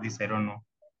scope of this. I don't know.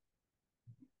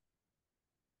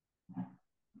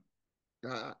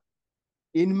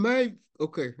 In my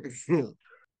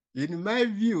in my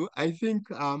view, I think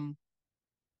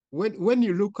when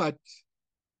you look at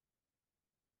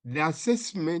the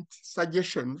assessment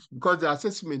suggestions, because the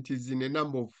assessment is in a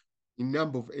number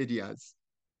of areas.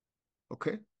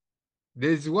 Okay.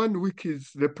 There's 1 week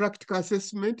is the practical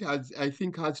assessment, as I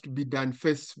think has to be done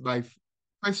face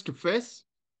to face,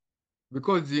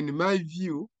 because in my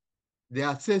view, the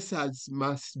assessors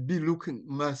must be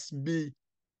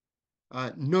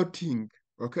noting,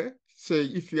 okay? Say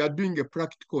if you are doing a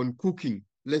practical on cooking,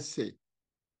 let's say,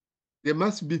 there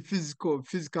must be physical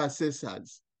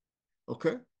assessors,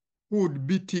 okay? Who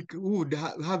would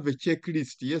have a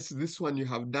checklist. Yes, this one you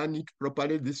have done it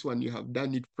properly, this one you have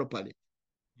done it properly.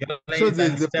 Your line So is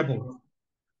there's unstable.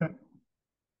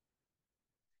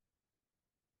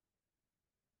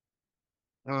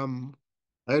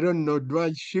 I don't know, do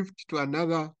I shift to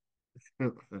another?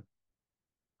 Do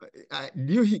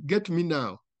you get me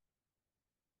now?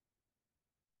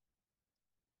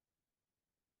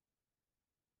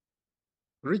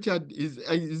 Richard, is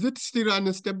it still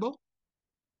unstable?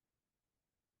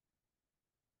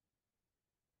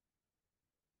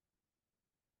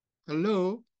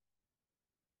 Hello?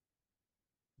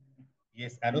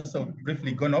 Yes, I'd also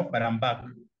briefly gone off, but I'm back.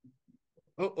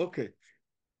 Oh, okay.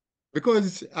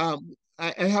 Because I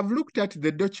have looked at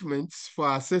the documents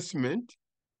for assessment,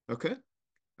 okay?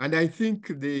 And I think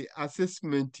the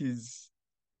assessment is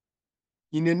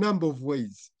in a number of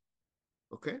ways,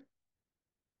 okay?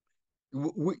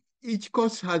 Each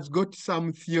course has got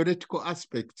some theoretical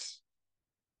aspects,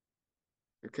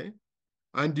 okay?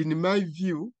 And in my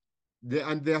view, they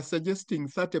are suggesting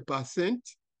 30%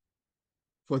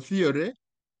 for theory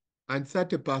and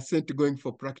 30% going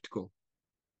for practical.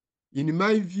 In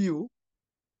my view,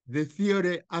 the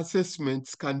theory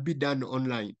assessments can be done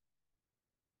online.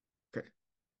 Okay.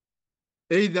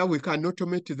 Either we can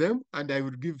automate them, and I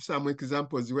will give some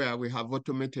examples where we have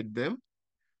automated them,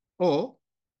 or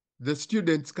the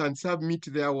students can submit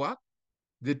their work,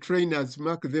 the trainers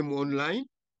mark them online,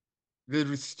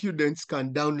 the students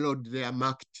can download their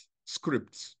marked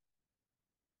scripts.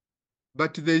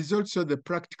 But there is also the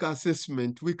practical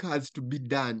assessment which has to be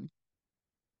done,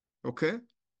 okay,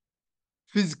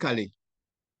 physically.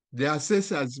 The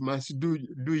assessors must do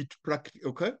it practically,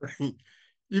 okay?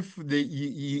 If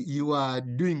you are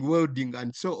doing welding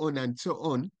and so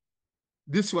on,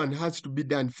 this one has to be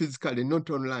done physically, not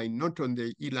online, not on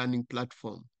the e-learning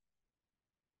platform.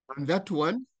 And that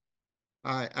one,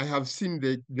 I have seen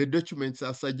the documents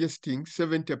are suggesting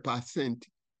 70%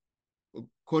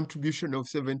 contribution of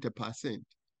 70%.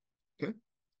 Okay.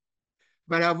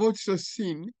 But I've also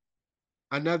seen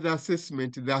another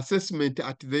assessment, the assessment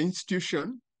at the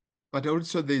institution, but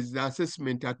also there's the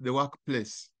assessment at the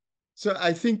workplace. So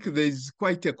I think there's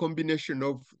quite a combination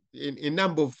of a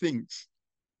number of things,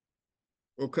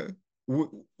 okay,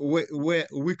 where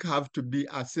we have to be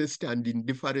assessed and in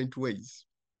different ways.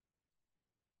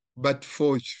 But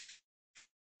for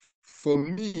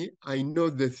me, I know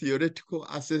the theoretical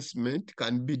assessment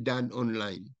can be done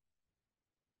online.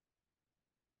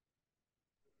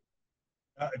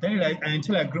 Daniel, I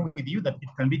entirely agree with you that it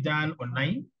can be done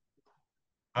online.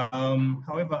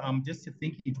 However, I'm just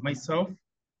thinking to myself,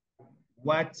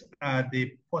 what are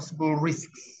the possible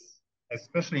risks,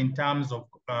 especially in terms of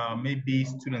maybe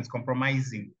students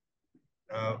compromising,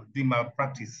 doing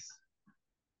malpractice?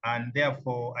 And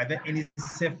therefore, are there any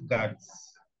safeguards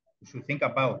we should think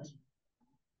about?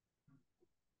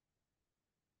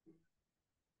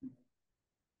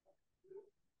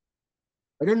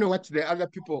 I don't know what the other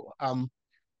people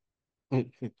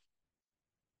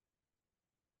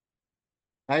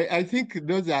I think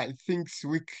those are things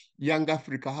which Young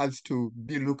Africa has to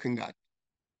be looking at.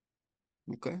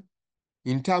 Okay.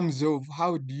 In terms of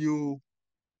how do you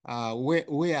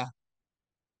where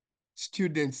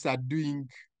students are doing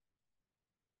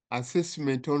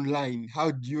assessment online,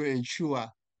 how do you ensure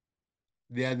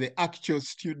they are the actual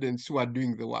students who are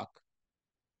doing the work?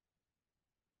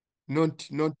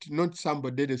 Not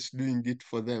somebody else doing it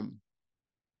for them.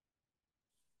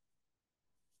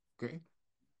 Okay.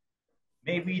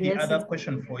 Maybe the other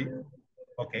question for you.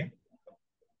 Okay.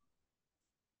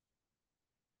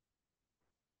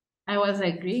 I was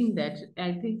agreeing that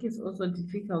I think it's also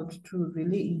difficult to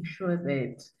really ensure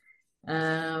that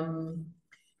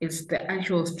it's the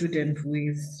actual student who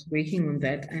is working on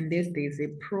that unless there's a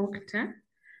proctor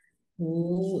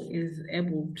who is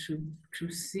able to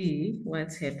see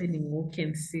what's happening, who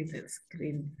can see the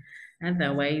screen.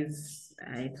 Otherwise,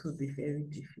 it will be very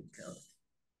difficult.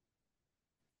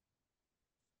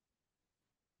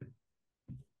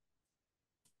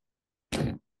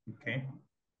 Okay.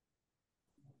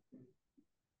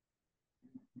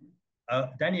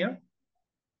 Daniel?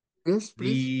 Yes,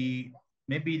 please.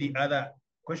 Maybe the other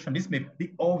question, this may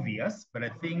be obvious, but I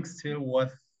think still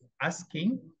worth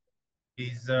asking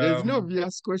is There's no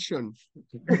obvious question.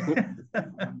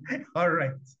 all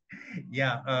right.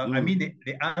 Yeah, I mean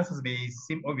the answers may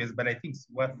seem obvious, but I think it's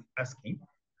worth asking.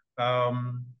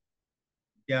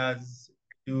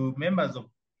 Do members of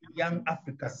Young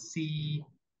Africa see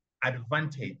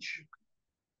advantage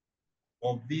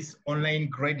of this online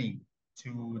grading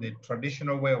to the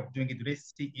traditional way of doing it? Do they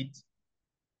see it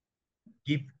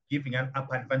giving an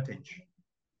up advantage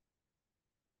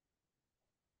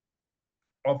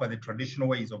over the traditional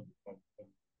ways of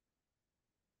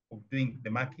doing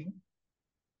the marking?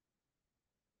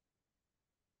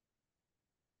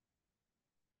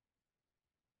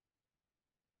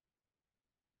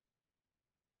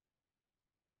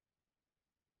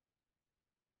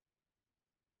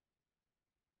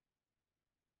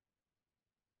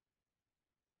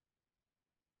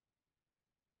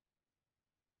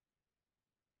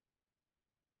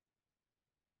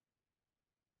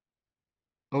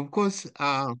 Of course,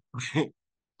 I'm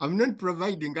not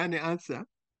providing any answer.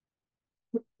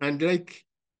 And like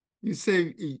you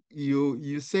say,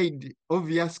 you said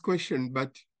obvious question,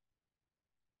 but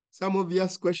some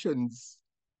obvious questions,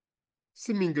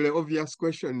 seemingly obvious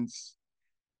questions,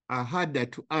 are harder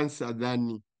to answer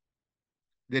than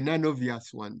the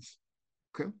non-obvious ones.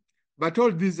 Okay, but all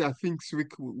these are things we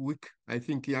I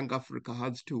think Young Africa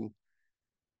has to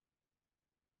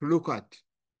look at.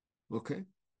 Okay.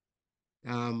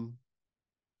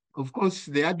 Of course,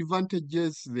 there are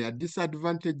advantages, there are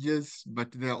disadvantages,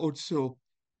 but there are also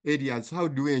areas. How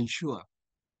do we ensure?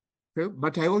 Okay?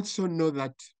 But I also know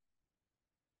that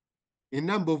a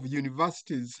number of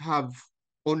universities have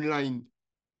online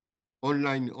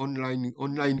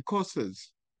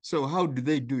courses. So how do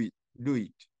they do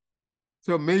it?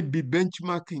 So maybe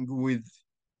benchmarking with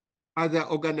other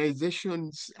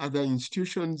organizations, other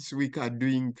institutions we are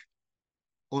doing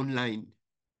online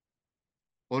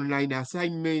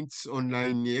assignments,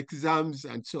 online exams,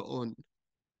 and so on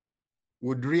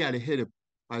would really help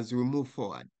as we move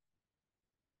forward.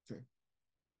 Okay.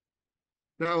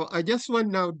 Now, I just want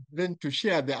now then to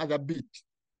share the other bit,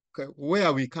 okay,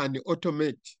 where we can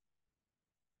automate,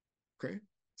 okay,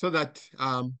 so that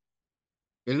a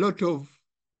lot of,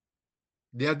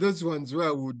 there are those ones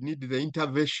where we would need the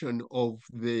intervention of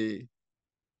the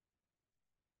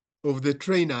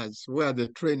trainers, where the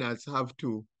trainers have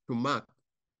to mark.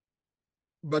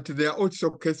 But there are also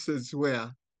cases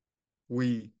where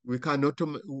we can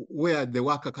automate, where the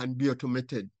worker can be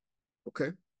automated,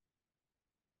 okay?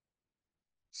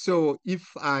 So if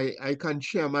I can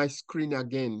share my screen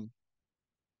again.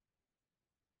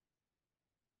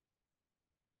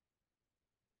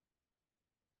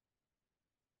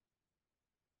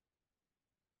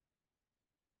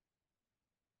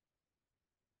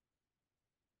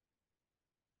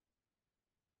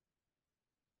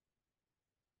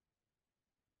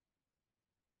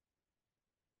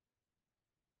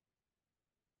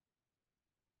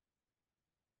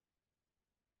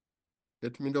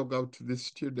 Let me log out to this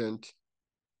student.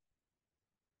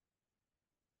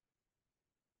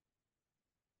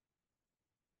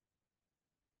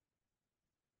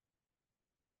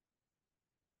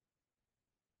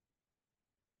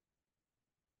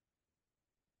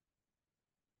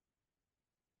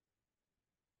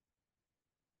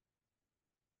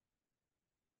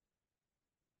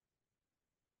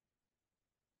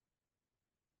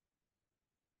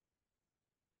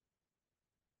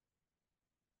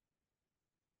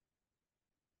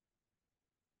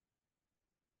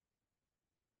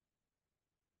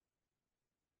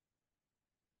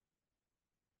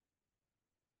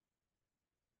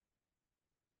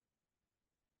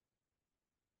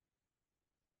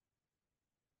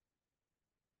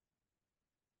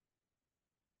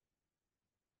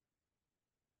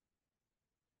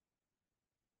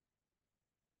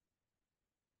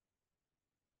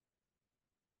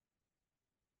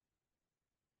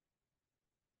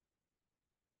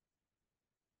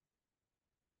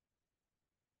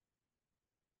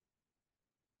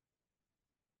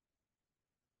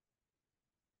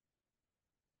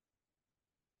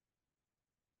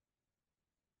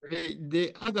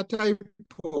 The other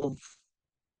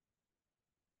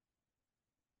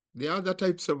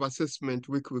types of assessment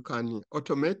which we can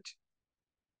automate,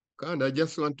 and I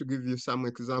just want to give you some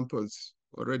examples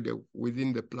already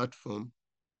within the platform.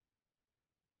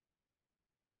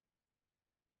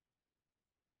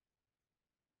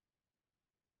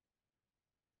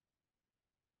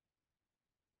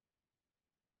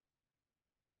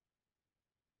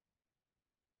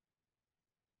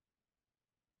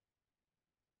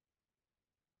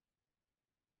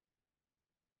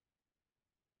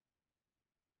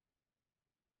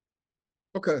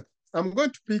 Okay, I'm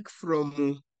going to pick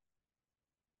from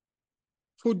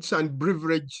foods and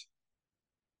beverage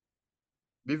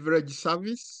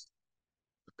service.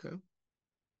 Okay,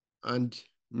 and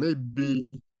maybe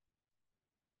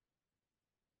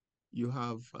you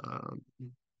have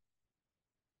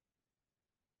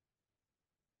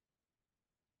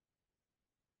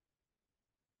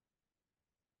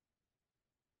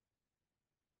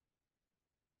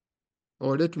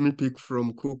or let me pick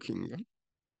from cooking. Yeah?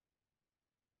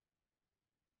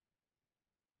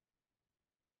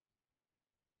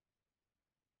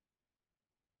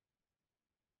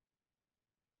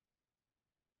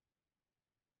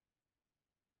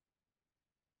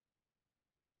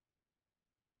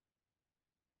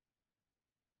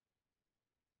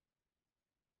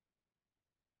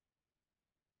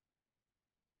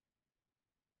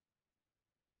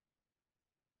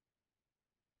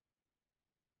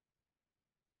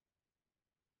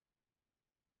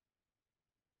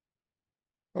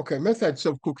 Okay, methods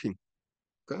of cooking.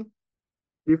 Okay,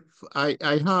 if I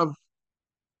have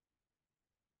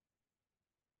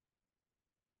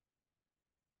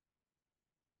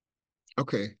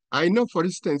okay, I know for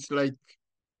instance like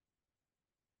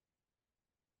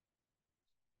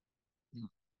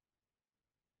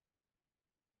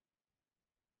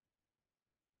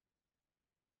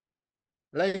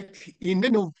in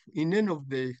any of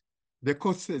the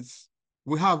courses,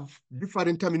 we have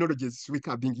different terminologies which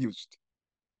are being used.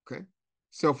 Okay,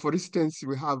 so for instance,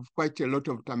 we have quite a lot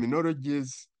of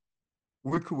terminologies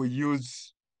which we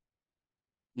use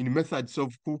in methods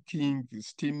of cooking,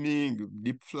 steaming,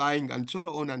 deep frying, and so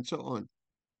on and so on.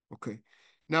 Okay,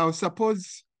 now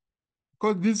suppose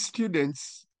because these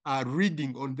students are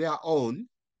reading on their own,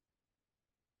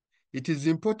 it is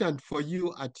important for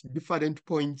you at different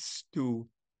points to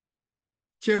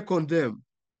check on them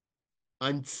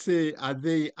and say, are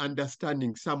they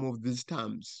understanding some of these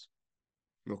terms?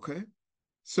 Okay.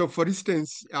 So for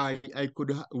instance,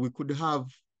 we could have,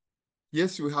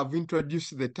 yes, we have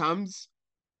introduced the terms,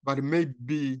 but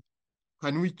maybe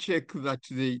can we check that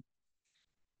they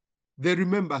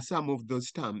remember some of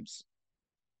those terms?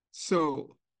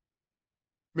 So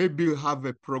maybe we have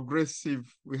a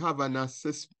progressive, we have an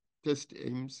assess test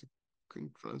aims, can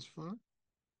transfer.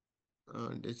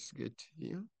 Let's get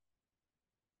here.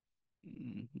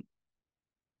 Mhm.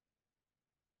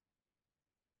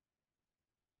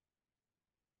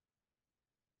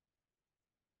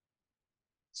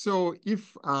 So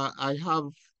if I have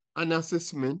an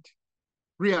assessment,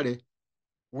 really,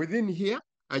 within here,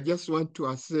 I just want to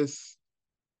assess,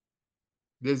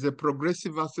 there's a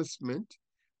progressive assessment,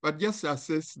 but just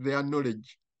assess their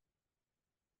knowledge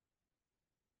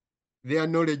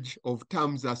of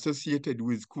terms associated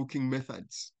with cooking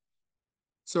methods.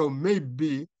 So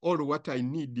maybe all what I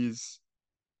need is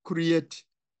create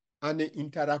an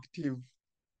interactive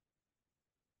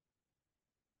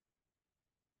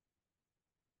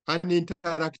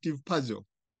puzzle,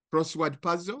 crossword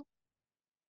puzzle.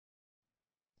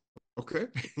 Okay.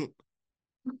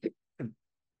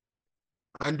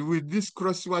 And with this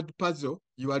crossword puzzle,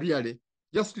 you are really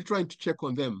just trying to check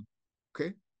on them.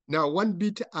 Okay. Now, one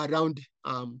bit around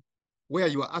where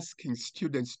you are asking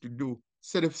students to do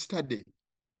self-study,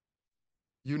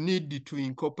 you need to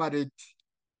incorporate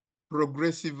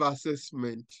progressive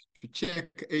assessment to check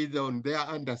either on their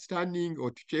understanding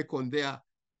or to check on their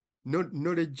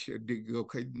knowledge.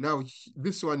 Okay, now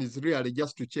this one is really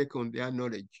just to check on their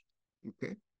knowledge.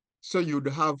 Okay, so you'd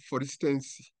have, for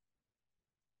instance,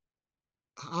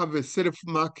 have a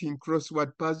self-marking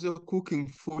crossword puzzle, cooking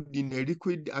food in a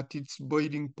liquid at its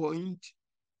boiling point.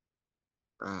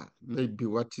 Maybe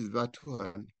what is that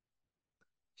one?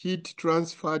 Heat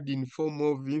transferred in form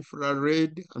of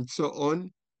infrared and so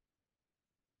on.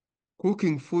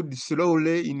 Cooking food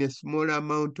slowly in a small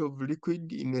amount of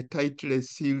liquid in a tightly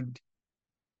sealed.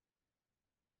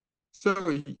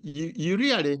 So you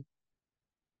really,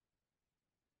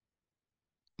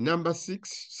 number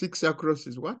six across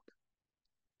is what?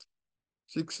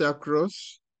 6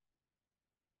 across.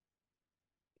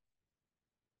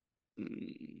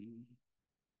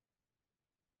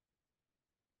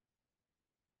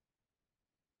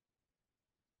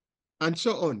 And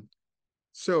so on.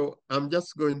 So I'm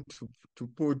just going to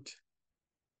put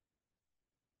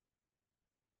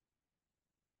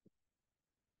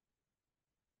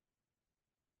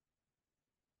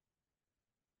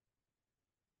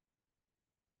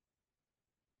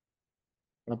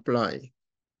apply.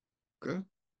 Okay.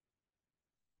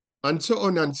 And so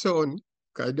on and so on.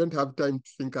 Okay, I don't have time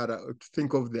to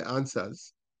think of the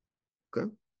answers. Okay.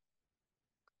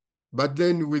 But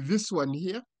then with this one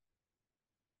here,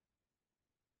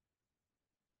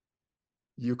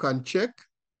 you can check.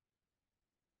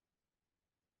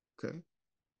 Okay.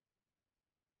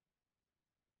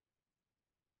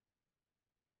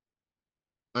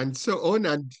 And so on,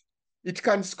 and it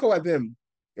can score them.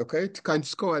 Okay, it can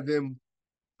score them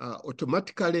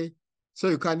automatically. So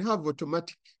you can have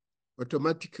automatic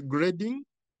grading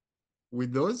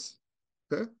with those.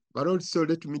 Okay, but also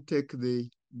let me take the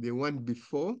one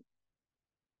before.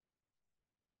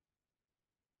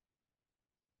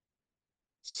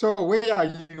 So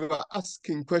where you are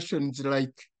asking questions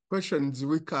like questions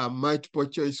which are multiple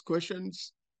choice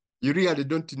questions, you really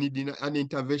don't need an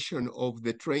intervention of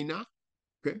the trainer.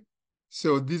 Okay,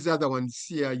 so these other ones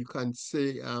here, you can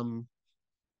say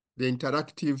the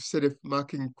interactive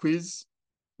self-marking quiz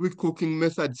with cooking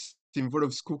methods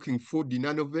involves cooking food in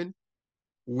an oven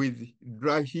with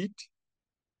dry heat.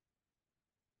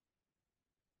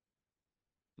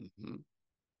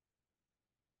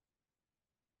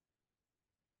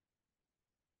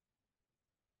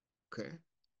 Okay.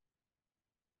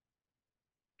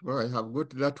 Well, I have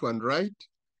got that one right.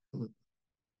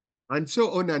 And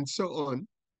so on and so on.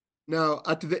 Now,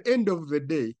 at the end of the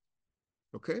day,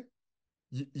 okay,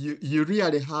 you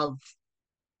really have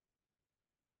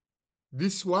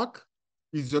this work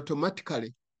is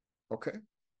automatically, okay?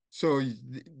 So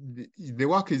the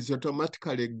work is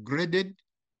automatically graded,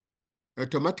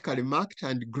 automatically marked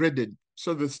and graded.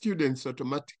 So the students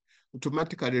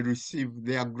automatically receive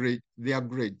their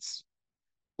grades.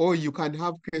 Or you can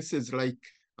have cases like,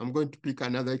 I'm going to pick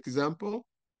another example.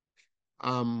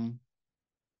 Let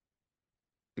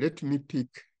me pick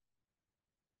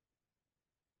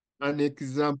an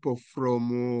example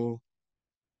from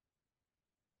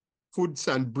foods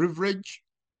and beverage.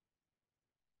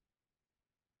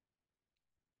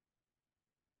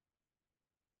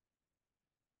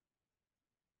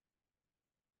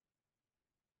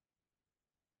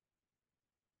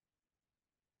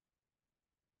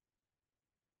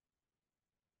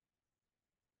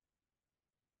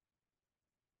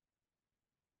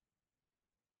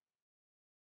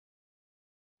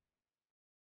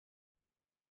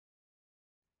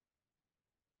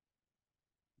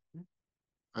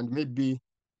 And maybe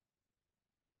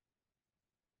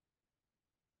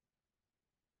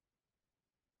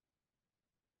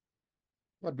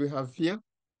what do we have here?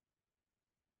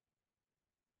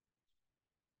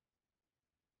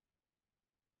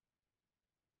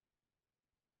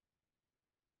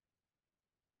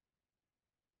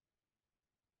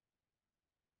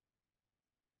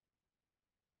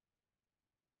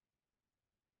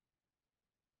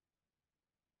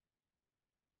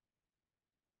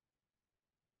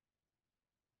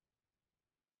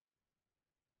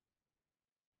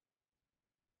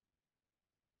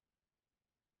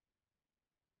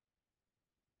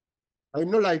 I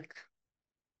know, like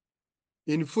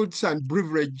in foods and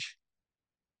beverage,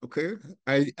 okay,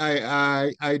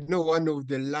 I know one of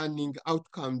the learning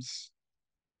outcomes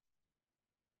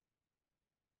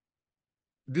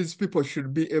these people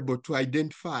should be able to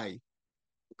identify,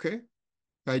 okay?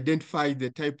 identify the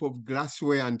type of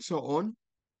glassware and so on.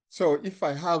 So if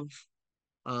I have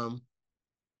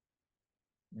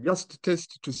just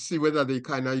test to see whether they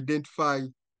can identify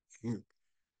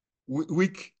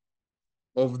which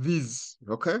of these,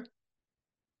 okay?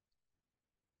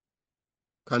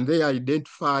 Can they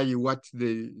identify what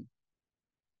the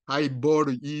highball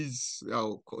is?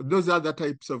 Those are the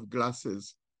types of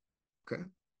glasses, okay?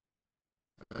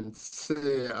 And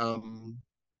say,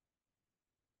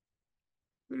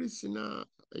 very similar,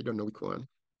 I don't know which one.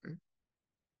 Okay?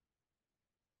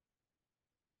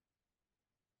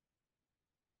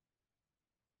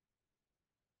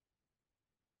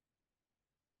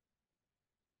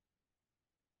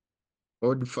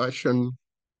 Old fashioned.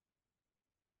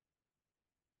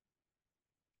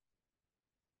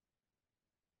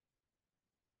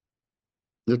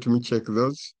 Let me check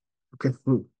those. Okay.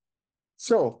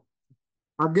 So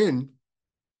again,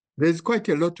 there's quite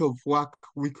a lot of work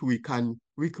which we can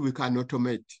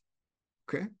automate.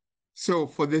 Okay. So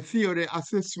for the theory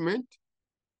assessment,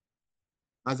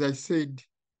 as I said,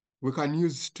 we can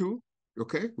use two.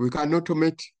 Okay. We can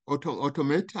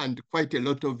automate, and quite a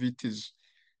lot of it is,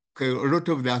 okay, a lot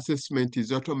of the assessment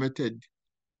is automated.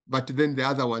 But then the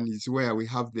other one is where we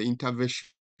have the intervention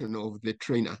of the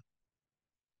trainer.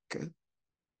 Okay.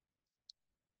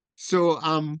 So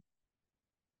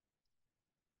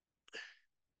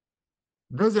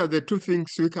those are the two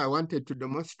things which I wanted to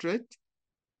demonstrate.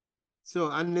 So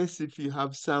unless if you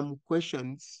have some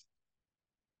questions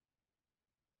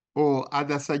or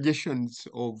other suggestions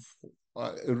of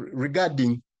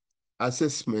regarding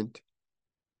assessment.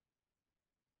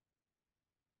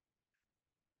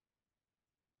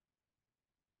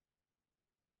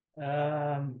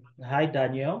 Hi,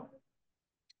 Daniel.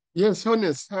 Yes,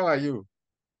 Honest, how are you?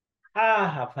 I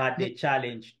have had a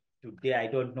challenge today. I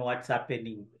don't know what's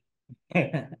happening.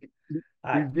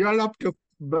 Is your laptop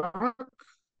back?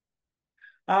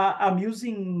 I'm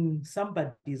using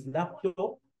somebody's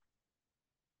laptop.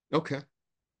 Okay.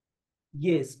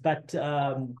 Yes, but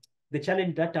the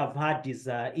challenge that I've had is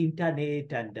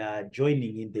internet and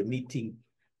joining in the meeting,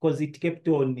 because it kept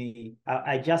on.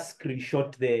 I just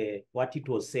screenshot what it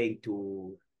was saying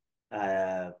to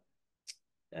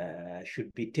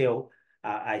should be tell.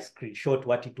 I screenshot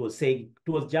what it was saying. It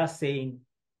was just saying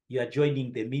you are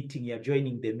joining the meeting. You are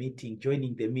joining the meeting.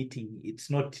 Joining the meeting.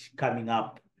 It's not coming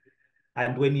up.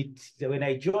 And when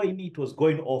I joined, it was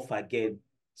going off again.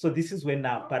 So this is when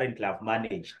apparently I've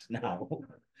managed now.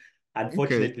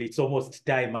 Unfortunately, Okay. it's almost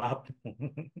time up.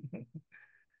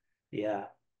 Yeah.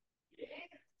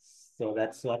 So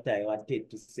that's what I wanted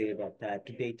to say, that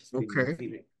today it's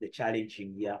been the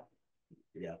challenging, yeah.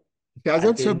 Yeah. It has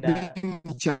And also then,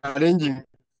 been challenging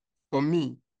for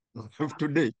me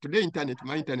today. Today,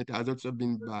 my internet has also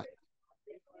been bad.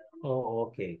 oh,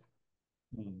 okay.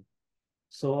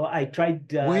 So I tried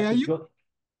Were you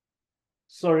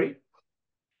Sorry?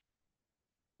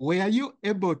 Were you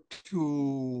able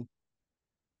to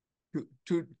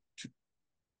do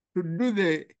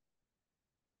the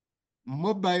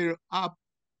mobile app,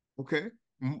 okay?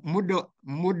 Moodle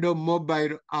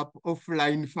mobile app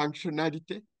offline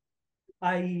functionality?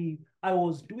 I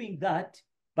was doing that,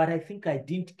 but I think I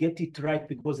didn't get it right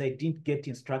because I didn't get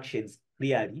instructions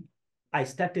clearly. I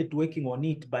started working on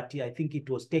it, but I think it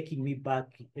was taking me back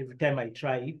every time I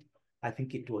tried. I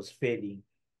think it was failing.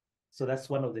 So that's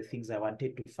one of the things I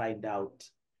wanted to find out.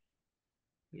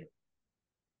 Yeah.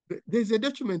 There's a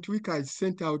document which I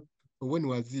sent out. When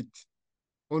was it?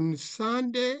 On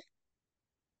Sunday?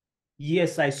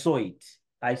 Yes, I saw it.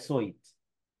 I saw it.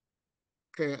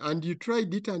 Okay, and you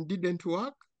tried it and didn't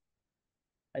work?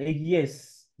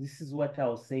 Yes, this is what I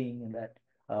was saying, in that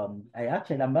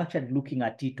I'm actually looking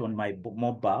at it on my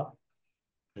mobile.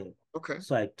 Okay.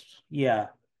 So yeah.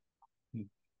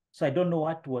 So I don't know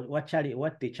what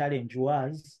the challenge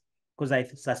was, because I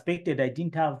suspected I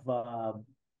didn't have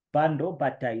bundle,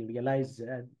 but I realized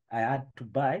I had to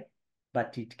buy,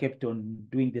 but it kept on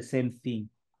doing the same thing.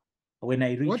 When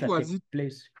I reached What at was the it?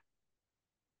 place,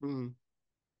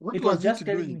 What it was was it just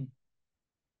telling doing? me.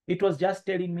 It was just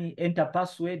telling me enter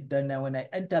password. Then when I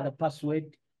enter the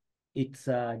password, it's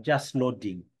just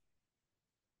loading.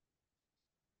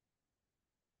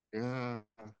 Yeah.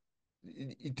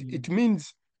 It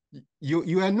means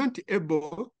you are not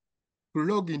able to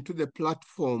log into the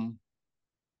platform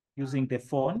Using the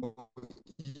phone,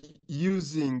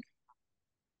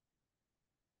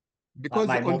 because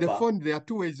my on the mobile. phone there are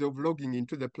two ways of logging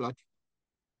into the platform.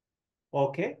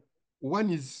 Okay. One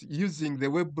is using the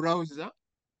web browser,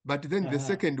 but then the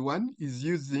second one is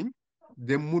using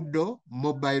the Moodle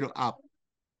mobile app.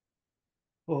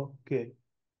 Okay.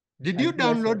 Did I you do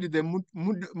as well. download the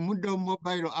Moodle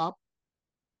mobile app?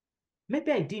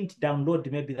 Maybe I didn't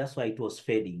download, maybe that's why it was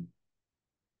fading.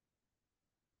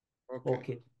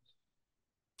 Okay.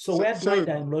 So where do I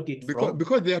download it from?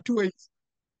 Because there are two ways.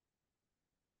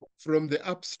 From the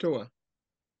App Store.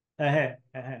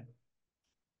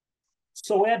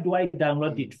 So where do I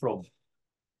download it from?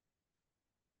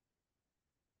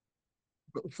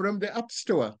 From the App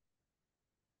Store.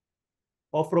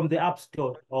 Or from the App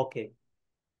Store? Okay.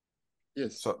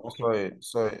 Yes. So Okay.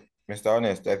 sorry, Mr.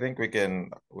 Honest, I think we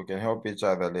can help each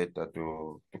other later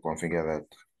to configure that.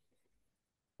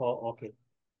 Oh, okay.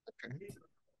 Okay.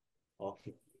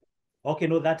 Okay. Okay,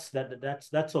 no, that's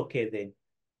okay then.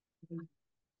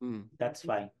 That's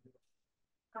fine.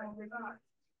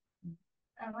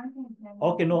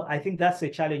 Okay, no, I think that's a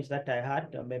challenge that I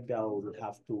had. Maybe I will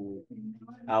have to.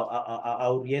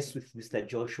 I'll yes with Mr.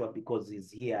 Joshua because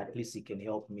he's here. At least he can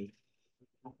help me.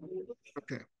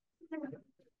 Okay.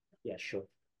 Yeah, sure.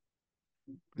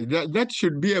 That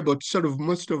should be able to solve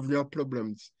most of your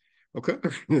problems. Okay.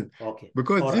 Okay.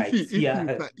 Because All right.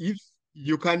 if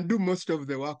you can do most of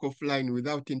the work offline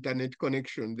without internet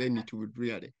connection, then it would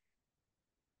really.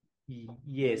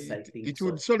 Yes, I think it so.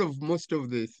 would solve most of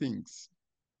the things.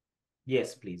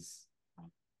 Yes, please.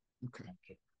 Okay.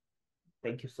 Okay.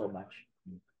 Thank you so much.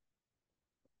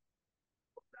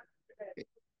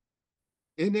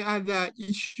 Any other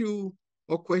issue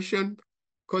or question?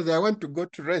 Because I want to go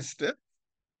to rest.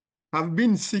 I've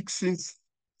been sick since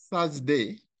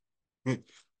Thursday,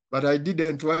 but I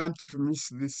didn't want to miss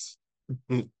this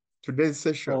today's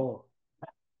session.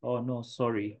 Oh no,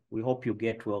 sorry. We hope you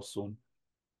get well soon.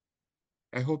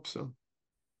 I hope so.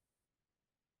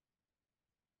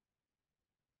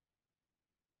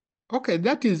 Okay,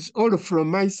 that is all from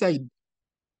my side.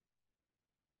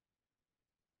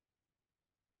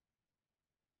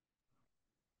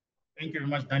 Thank you very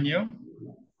much, Daniel,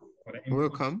 for the input.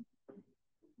 Welcome.